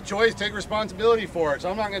 you make a choice, take responsibility for it. So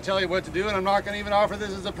I'm not going to tell you what to do, and I'm not going to even offer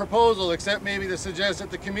this as a proposal, except maybe to suggest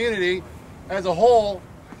that the community as a whole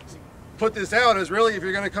put this out as really, if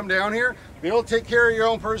you're going to come down here, be able to take care of your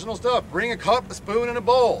own personal stuff. Bring a cup, a spoon, and a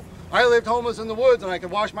bowl. I lived homeless in the woods and I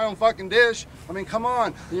could wash my own fucking dish. I mean, come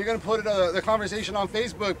on. And you're going to put the conversation on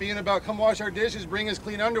Facebook being about come wash our dishes, bring us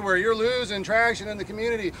clean underwear. You're losing traction in the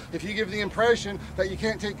community if you give the impression that you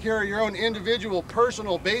can't take care of your own individual,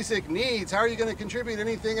 personal, basic needs. How are you going to contribute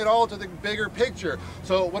anything at all to the bigger picture?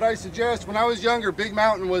 So what I suggest, when I was younger, Big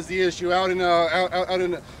Mountain was the issue out in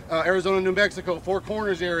Arizona, New Mexico, Four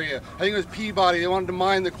Corners area. I think it was Peabody. They wanted to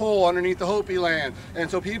mine the coal underneath the Hopi land. And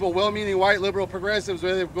so people, well-meaning white liberal progressives,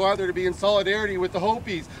 they would go out there to be in solidarity with the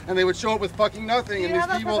Hopis, and they would show up with fucking nothing. Do you and have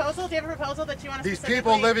these a people, proposal? Do you have a proposal that you want to these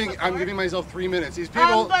people living, I'm giving myself 3 minutes. These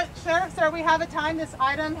people. But sir, we have a time. This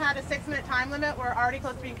item had a 6-minute time limit. We're already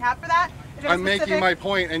close to being capped for that. I'm making my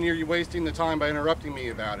point, and you're wasting the time by interrupting me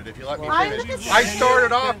about it. If you let me finish, I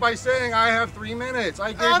started off by saying I have 3 minutes.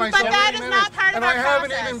 I gave myself 3 minutes, and I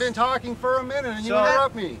haven't even been talking for a minute, and you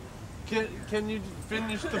interrupt me. Can you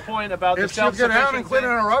finish the point about the If you get out and quit self-sufficiency?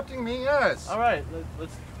 interrupting me, yes. All right,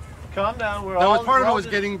 let's calm down. That was part of it was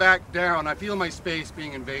getting back down. I feel my space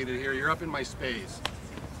being invaded here. You're up in my space.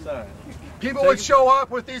 Sorry. People would show up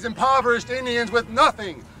with these impoverished Indians with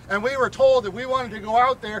nothing, And we were told that we wanted to go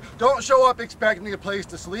out there, don't show up expecting a place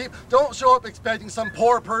to sleep. Don't show up expecting some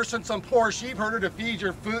poor person, some poor sheep herder to feed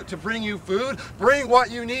your food, to bring you food. Bring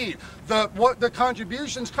what you need. The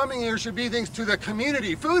contributions coming here should be things to the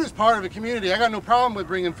community. Food is part of a community. I got no problem with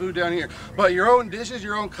bringing food down here. But your own dishes,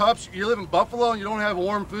 your own cups, you live in Buffalo and you don't have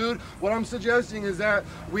warm food, what I'm suggesting is that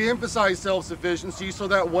we emphasize self-sufficiency so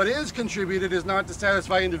that what is contributed is not to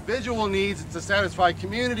satisfy individual needs, it's to satisfy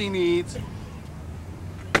community needs.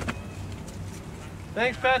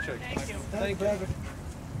 Thanks, Patrick. Thank you. Thank you.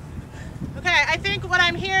 Okay, I think what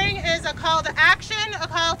I'm hearing is a call to action, a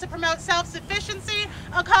call to promote self-sufficiency,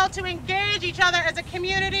 a call to engage each other as a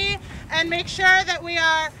community and make sure that we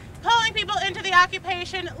are pulling people into the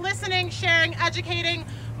occupation, listening, sharing, educating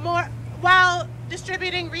more while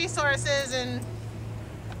distributing resources and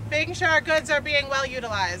making sure our goods are being well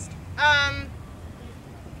utilized.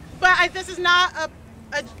 This is not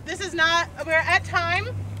we're at time.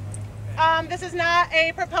 This is not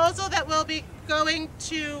a proposal that will be going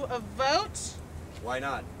to a vote. Why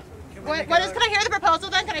not? Can I hear the proposal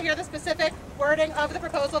then? Can I hear the specific wording of the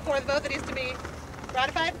proposal for the vote that needs to be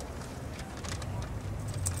ratified?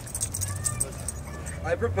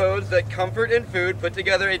 I propose that Comfort and Food put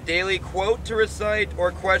together a daily quote to recite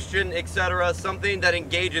or question, etc., something that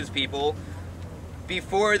engages people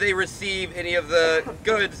before they receive any of the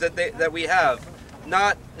goods that we have.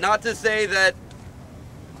 Not to say that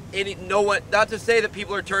not to say that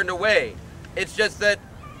people are turned away. It's just that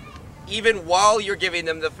even while you're giving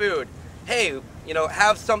them the food, hey, you know,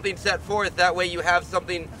 have something set forth. That way you have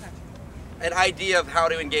something, an idea of how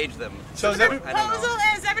to engage them. So the proposal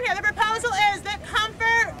is that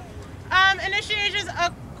Comfort initiates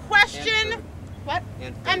a question,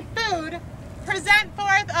 and food present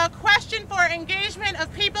forth a question for engagement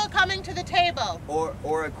of people coming to the table.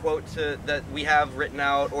 Or a quote that we have written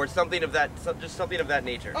out, or something of that, just something of that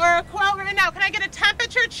nature. Or a quote written out. Can I get a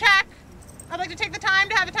temperature check? I'd like to take the time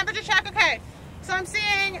to have a temperature check. Okay, so I'm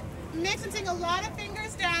seeing a lot of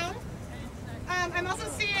fingers down. I'm also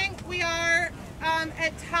seeing we are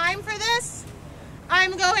at time for this.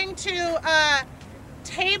 I'm going to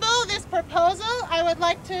table this proposal. I would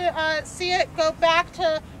like to see it go back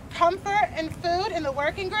to Comfort and Food in the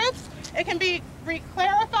working groups. It can be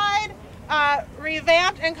re-clarified,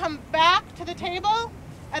 revamped, and come back to the table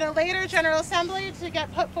at a later General Assembly to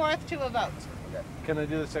get put forth to a vote. Can I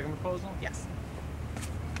do the second proposal? Yes.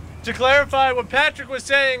 To clarify, what Patrick was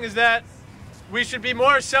saying is that we should be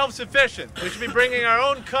more self-sufficient. We should be bringing our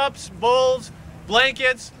own cups, bowls,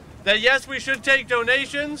 blankets, that yes, we should take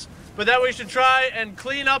donations, but that we should try and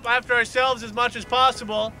clean up after ourselves as much as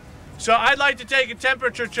possible. So I'd like to take a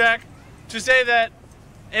temperature check to say that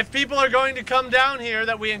if people are going to come down here,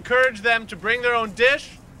 that we encourage them to bring their own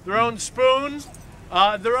dish, their own spoon,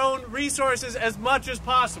 their own resources as much as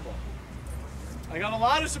possible. I got a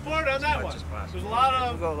lot of support on that one. There's a lot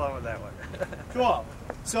of... We'll go along with that one. Cool.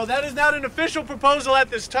 So that is not an official proposal at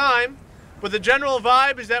this time, but the general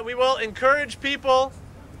vibe is that we will encourage people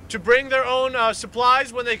to bring their own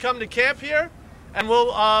supplies when they come to camp here, and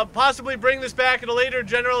we'll possibly bring this back at a later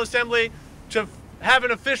General Assembly to have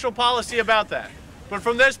an official policy about that. But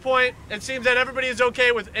from this point, it seems that everybody is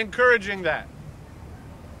okay with encouraging that.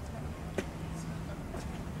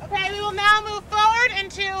 Okay, we will now move forward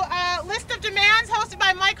into a list of demands hosted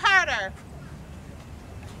by Mike Harder.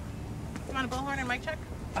 You want a bullhorn and mic check?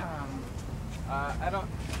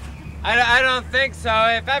 I don't think so.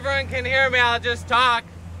 If everyone can hear me, I'll just talk.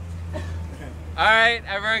 All right,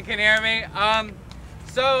 everyone can hear me.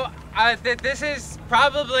 This is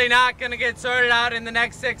probably not going to get sorted out in the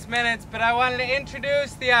next 6 minutes, but I wanted to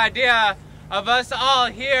introduce the idea of us all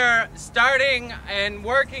here starting and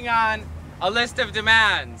working on a list of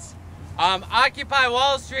demands. Occupy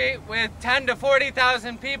Wall Street with 10 to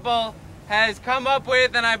 40,000 people has come up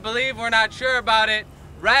with, and I believe we're not sure about it,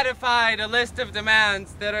 ratified a list of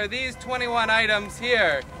demands that are these 21 items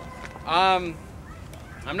here. I'm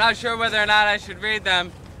not sure whether or not I should read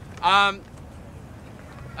them.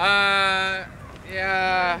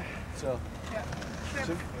 Yeah. So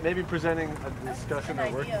maybe presenting a discussion or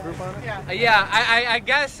working group on it? I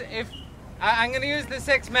guess if I'm going to use the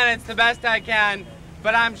 6 minutes the best I can,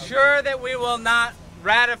 but I'm sure that we will not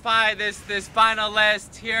ratify this final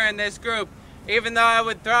list here in this group, even though I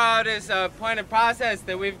would throw out as a point of process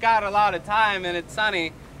that we've got a lot of time and it's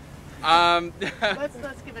sunny.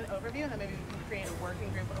 Let's give an overview and then maybe we can create a working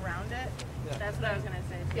group around it. Yeah. That's what I was going to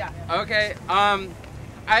say. Yeah. Okay.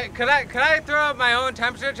 Could I throw out my own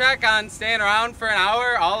temperature check on staying around for an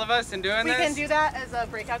hour, all of us, and doing this? We can do that as a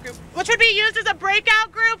breakout group, which would be used as a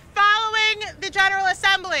breakout group following the General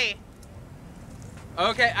Assembly.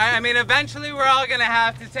 Okay, I mean, eventually we're all gonna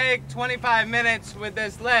have to take 25 minutes with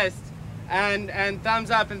this list and thumbs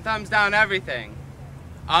up and thumbs down everything.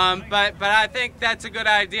 But I think that's a good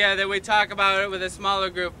idea that we talk about it with a smaller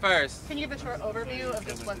group first. Can you give a short overview of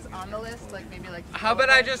just what's on the list? Like maybe like. How about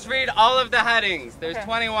I just read all of the headings? There's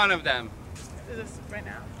 21 of them. Is this right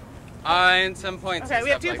now? And some points. Okay, we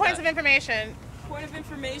have 2 points of information. Point of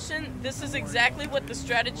information, this is exactly what the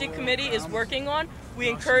strategy committee is working on. We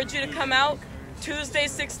encourage you to come out Tuesday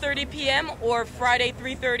 6:30 p.m. or Friday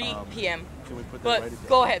 3:30 p.m. But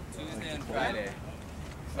go ahead. Tuesday and Friday.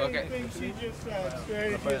 Okay. She just said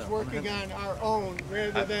strategy is working on our own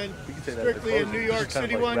rather than strictly a New York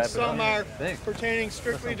City one. Some are pertaining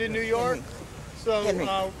strictly to New York.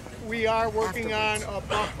 So we are working on a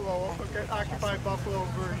Buffalo, Occupy Buffalo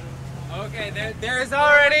version. Okay, there's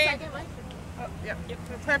already.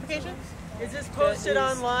 Clarification? Is this posted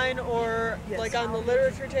online or like on the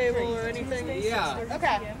literature table or anything? Yeah.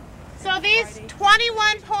 Okay. So these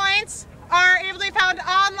 21 points are able to be found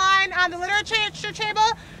online on the literature table.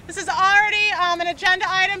 This is already an agenda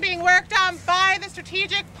item being worked on by the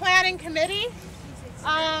Strategic Planning Committee.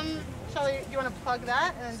 Shelley, do you want to plug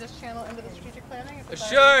that and then just channel into the strategic planning?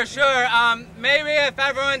 Sure. Maybe if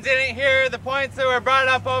everyone didn't hear the points that were brought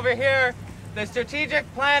up over here, the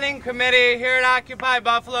Strategic Planning Committee here at Occupy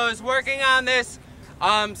Buffalo is working on this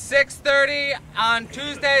 6:30 on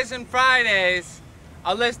Tuesdays and Fridays,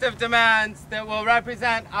 a list of demands that will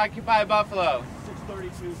represent Occupy Buffalo.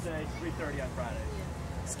 6:30 Tuesday, 3:30 on Friday.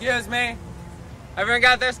 Excuse me? Everyone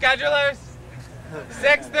got their schedulers?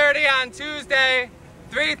 6:30 on Tuesday,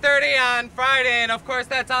 3:30 on Friday, and of course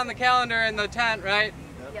that's on the calendar in the tent, right?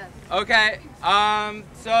 Yes. Okay,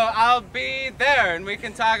 so I'll be there and we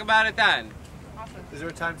can talk about it then. Is there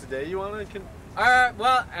a time today you want to?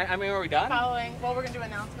 Well, I mean, are we done? Well, we're going to do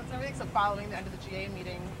announcements and everything, so following the end of the GA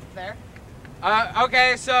meeting there.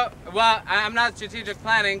 Okay, so, well, I'm not strategic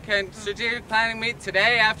planning. Can strategic planning meet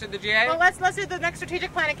today after the GA? Well, let's do the next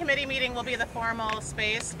strategic planning committee meeting will be the formal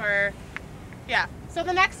space for, yeah. So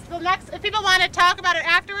the next, if people want to talk about it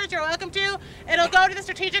afterwards, you're welcome to. It'll go to the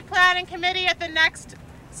strategic planning committee at the next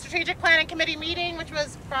strategic planning committee meeting, which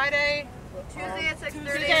was Friday. Tuesday at 6:30.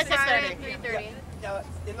 Tuesday at 6:30. 3:30. Yeah,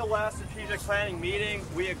 in the last strategic planning meeting,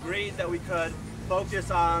 we agreed that we could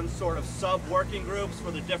focus on sort of sub-working groups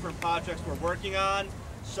for the different projects we're working on.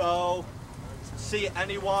 So see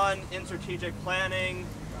anyone in strategic planning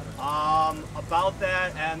about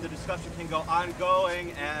that, and the discussion can go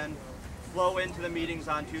ongoing and flow into the meetings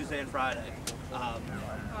on Tuesday and Friday.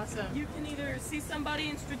 Awesome. You can either see somebody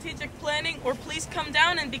in strategic planning or please come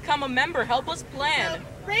down and become a member. Help us plan.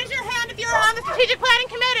 So raise your hand if you're on the strategic planning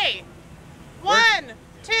committee. 1,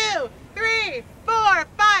 2, 3, 4,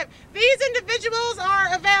 5. These individuals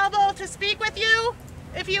are available to speak with you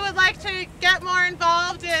if you would like to get more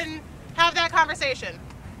involved and have that conversation.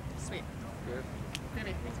 Sweet. Good.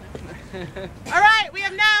 Maybe. Thanks, man. All right, we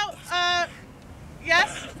have now,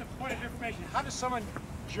 yes? Just a point of information. How does someone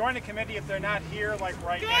join a committee if they're not here, like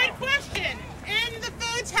right now? Good question. In the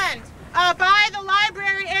food tent by the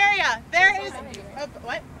library area, there is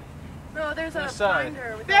what? No, there's a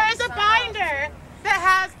binder. There is a binder that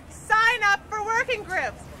has sign up for working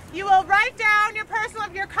groups. You will write down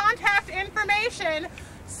your contact information,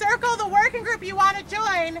 circle the working group you want to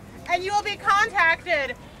join, and you will be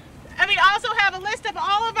contacted. And we also have a list of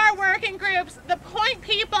all of our working groups, the point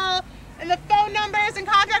people, and the phone numbers and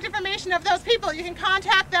contact information of those people. You can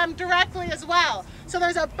contact them directly as well. So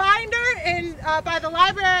there's a binder in by the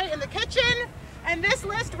library in the kitchen, and this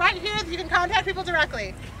list right here that you can contact people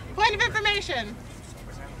directly. Point of information.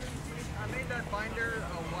 I made that binder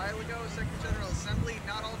a while ago, Secretary General Assembly.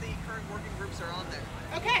 Not all the current working groups are on there.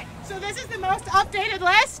 Okay, so this is the most updated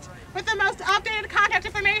list with the most updated contact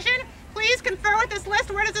information. Please confer with this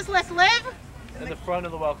list. Where does this list live? At the front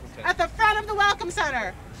of the Welcome Center. At the front of the Welcome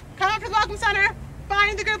Center. Come up to the Welcome Center,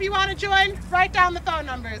 find the group you want to join, write down the phone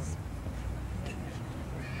numbers.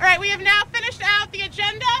 All right, we have now finished out the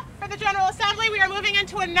agenda for the General Assembly. We are moving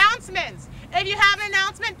into announcements. If you have an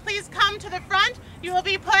announcement, please come to the front. You will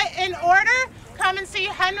be put in order. Come and see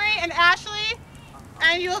Henry and Ashley,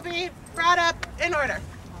 and you will be brought up in order.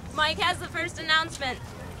 Mike has the first announcement.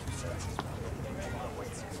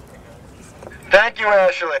 Thank you,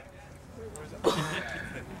 Ashley.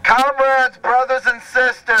 Comrades, brothers and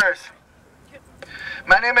sisters,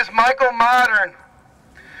 my name is Michael Modern.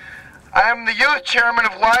 I am the youth chairman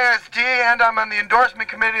of YSD, and I'm on the endorsement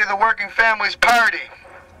committee of the Working Families Party.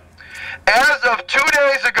 As of 2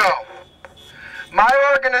 days ago, My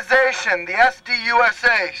organization, the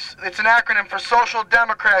SDUSA, it's an acronym for Social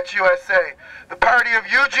Democrats USA, the party of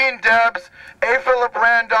Eugene Debs, A. Philip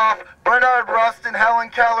Randolph, Bernard Rustin, Helen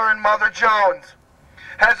Keller, and Mother Jones,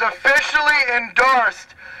 has officially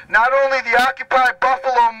endorsed not only the Occupy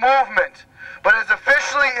Buffalo movement, but has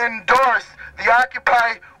officially endorsed the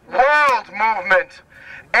Occupy World movement,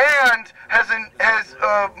 and has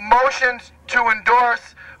motioned to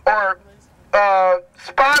endorse or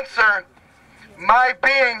sponsor my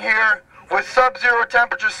being here with sub-zero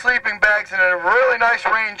temperature sleeping bags and a really nice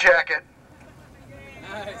rain jacket.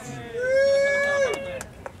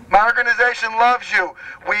 My organization loves you.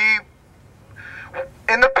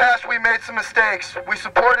 In the past, we made some mistakes. We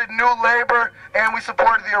supported New Labor and we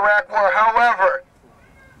supported the Iraq War. However,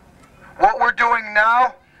 what we're doing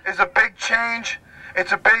now is a big change.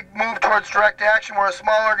 It's a big move towards direct action. We're a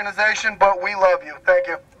small organization, but we love you. Thank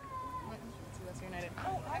you.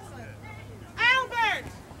 Albert!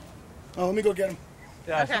 Oh, let me go get him.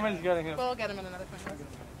 Yeah, Okay. somebody's getting him. We'll get him in another point.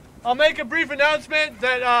 I'll make a brief announcement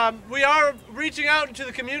that we are reaching out into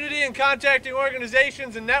the community and contacting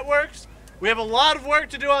organizations and networks. We have a lot of work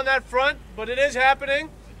to do on that front, but it is happening.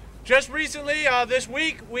 Just recently, this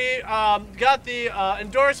week, we got the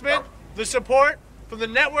endorsement, the support from the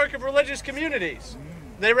Network of Religious Communities.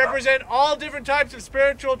 They represent all different types of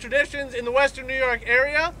spiritual traditions in the Western New York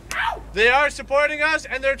area. They are supporting us,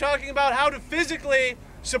 and they're talking about how to physically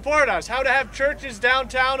support us, how to have churches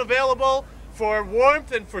downtown available for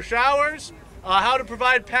warmth and for showers, how to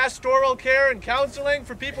provide pastoral care and counseling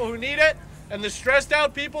for people who need it, and the stressed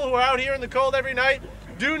out people who are out here in the cold every night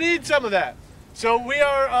do need some of that. So we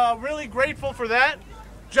are really grateful for that.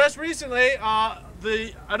 Just recently, I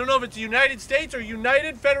don't know if it's the United States or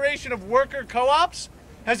United Federation of Worker Co-ops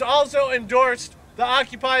has also endorsed the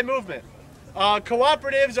Occupy movement.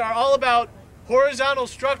 Cooperatives are all about horizontal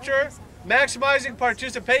structure, maximizing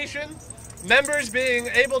participation, members being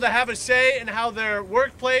able to have a say in how their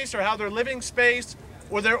workplace or how their living space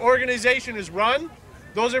or their organization is run.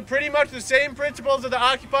 Those are pretty much the same principles of the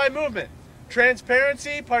Occupy movement.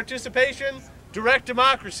 Transparency, participation, direct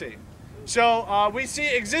democracy. So we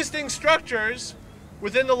see existing structures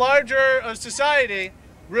within the larger society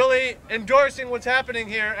really endorsing what's happening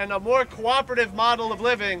here, and a more cooperative model of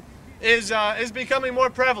living is becoming more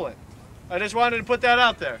prevalent. I just wanted to put that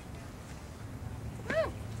out there. I'd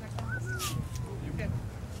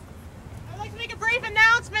like to make a brief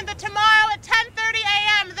announcement that tomorrow at 10:30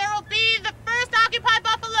 a.m. there will be the first Occupy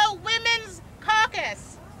Buffalo Women's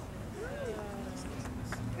Caucus.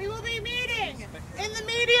 We will be meeting in the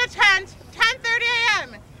media tent, 10:30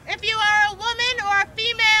 a.m. If you are a woman or a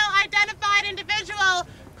female-identified individual,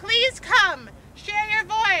 please come, share your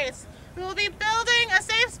voice. We will be building a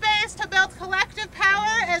safe space to build collective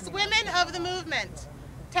power as women of the movement.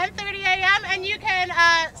 10:30 a.m. and you can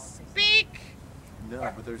speak. No,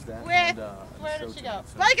 but there's that. With, where did she go?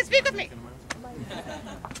 Well, you can speak with me.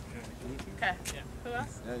 Okay. Yeah. Who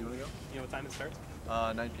else? Yeah, you want to go? You know what time it starts?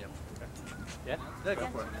 9 p.m. Yeah? Yeah, go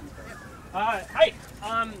for it. Hi.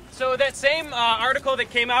 So that same article that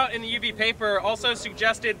came out in the UB paper also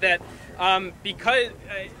suggested that because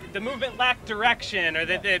the movement lacked direction, or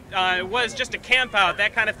that it was just a camp out,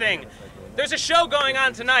 that kind of thing. There's a show going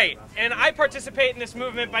on tonight, and I participate in this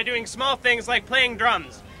movement by doing small things like playing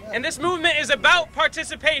drums. And this movement is about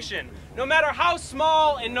participation. No matter how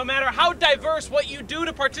small and no matter how diverse what you do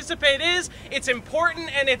to participate is, it's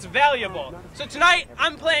important and it's valuable. So tonight,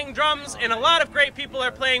 I'm playing drums, and a lot of great people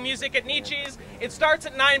are playing music at Nietzsche's. It starts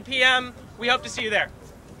at 9 p.m. We hope to see you there.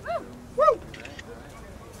 Woo!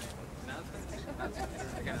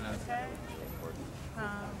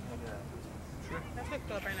 Let's make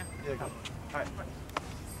Philip right now. Yeah, go. All right.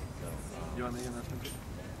 You want to make an announcement?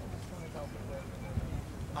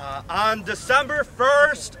 On December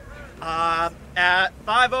 1st, at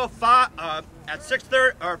 5:05, at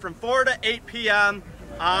 6:30, or from 4 to 8 p.m.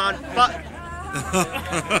 on. Let's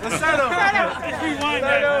start over. Rewind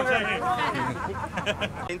that.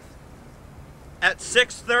 At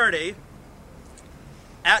 6:30,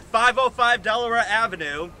 at 505 Delaware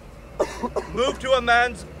Avenue, Move to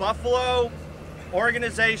Amend's Buffalo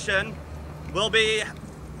organization will be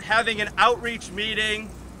having an outreach meeting.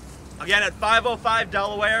 Again, at 505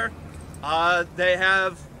 Delaware, they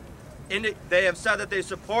have said that they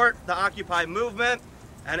support the Occupy movement,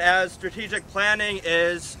 and as strategic planning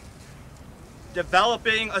is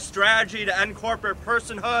developing a strategy to end corporate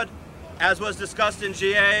personhood, as was discussed in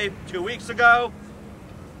GA 2 weeks ago,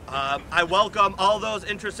 I welcome all those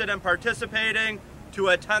interested in participating to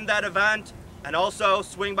attend that event, and also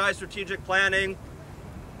swing by strategic planning,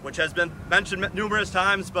 which has been mentioned numerous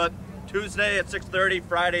times, but Tuesday at 6:30,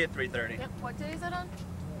 Friday at 3:30. Yep. What day is it on?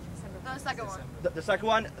 The second one. The second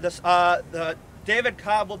one, the David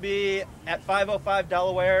Cobb will be at 505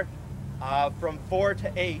 Delaware from 4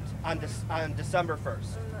 to 8 on December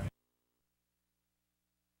 1st.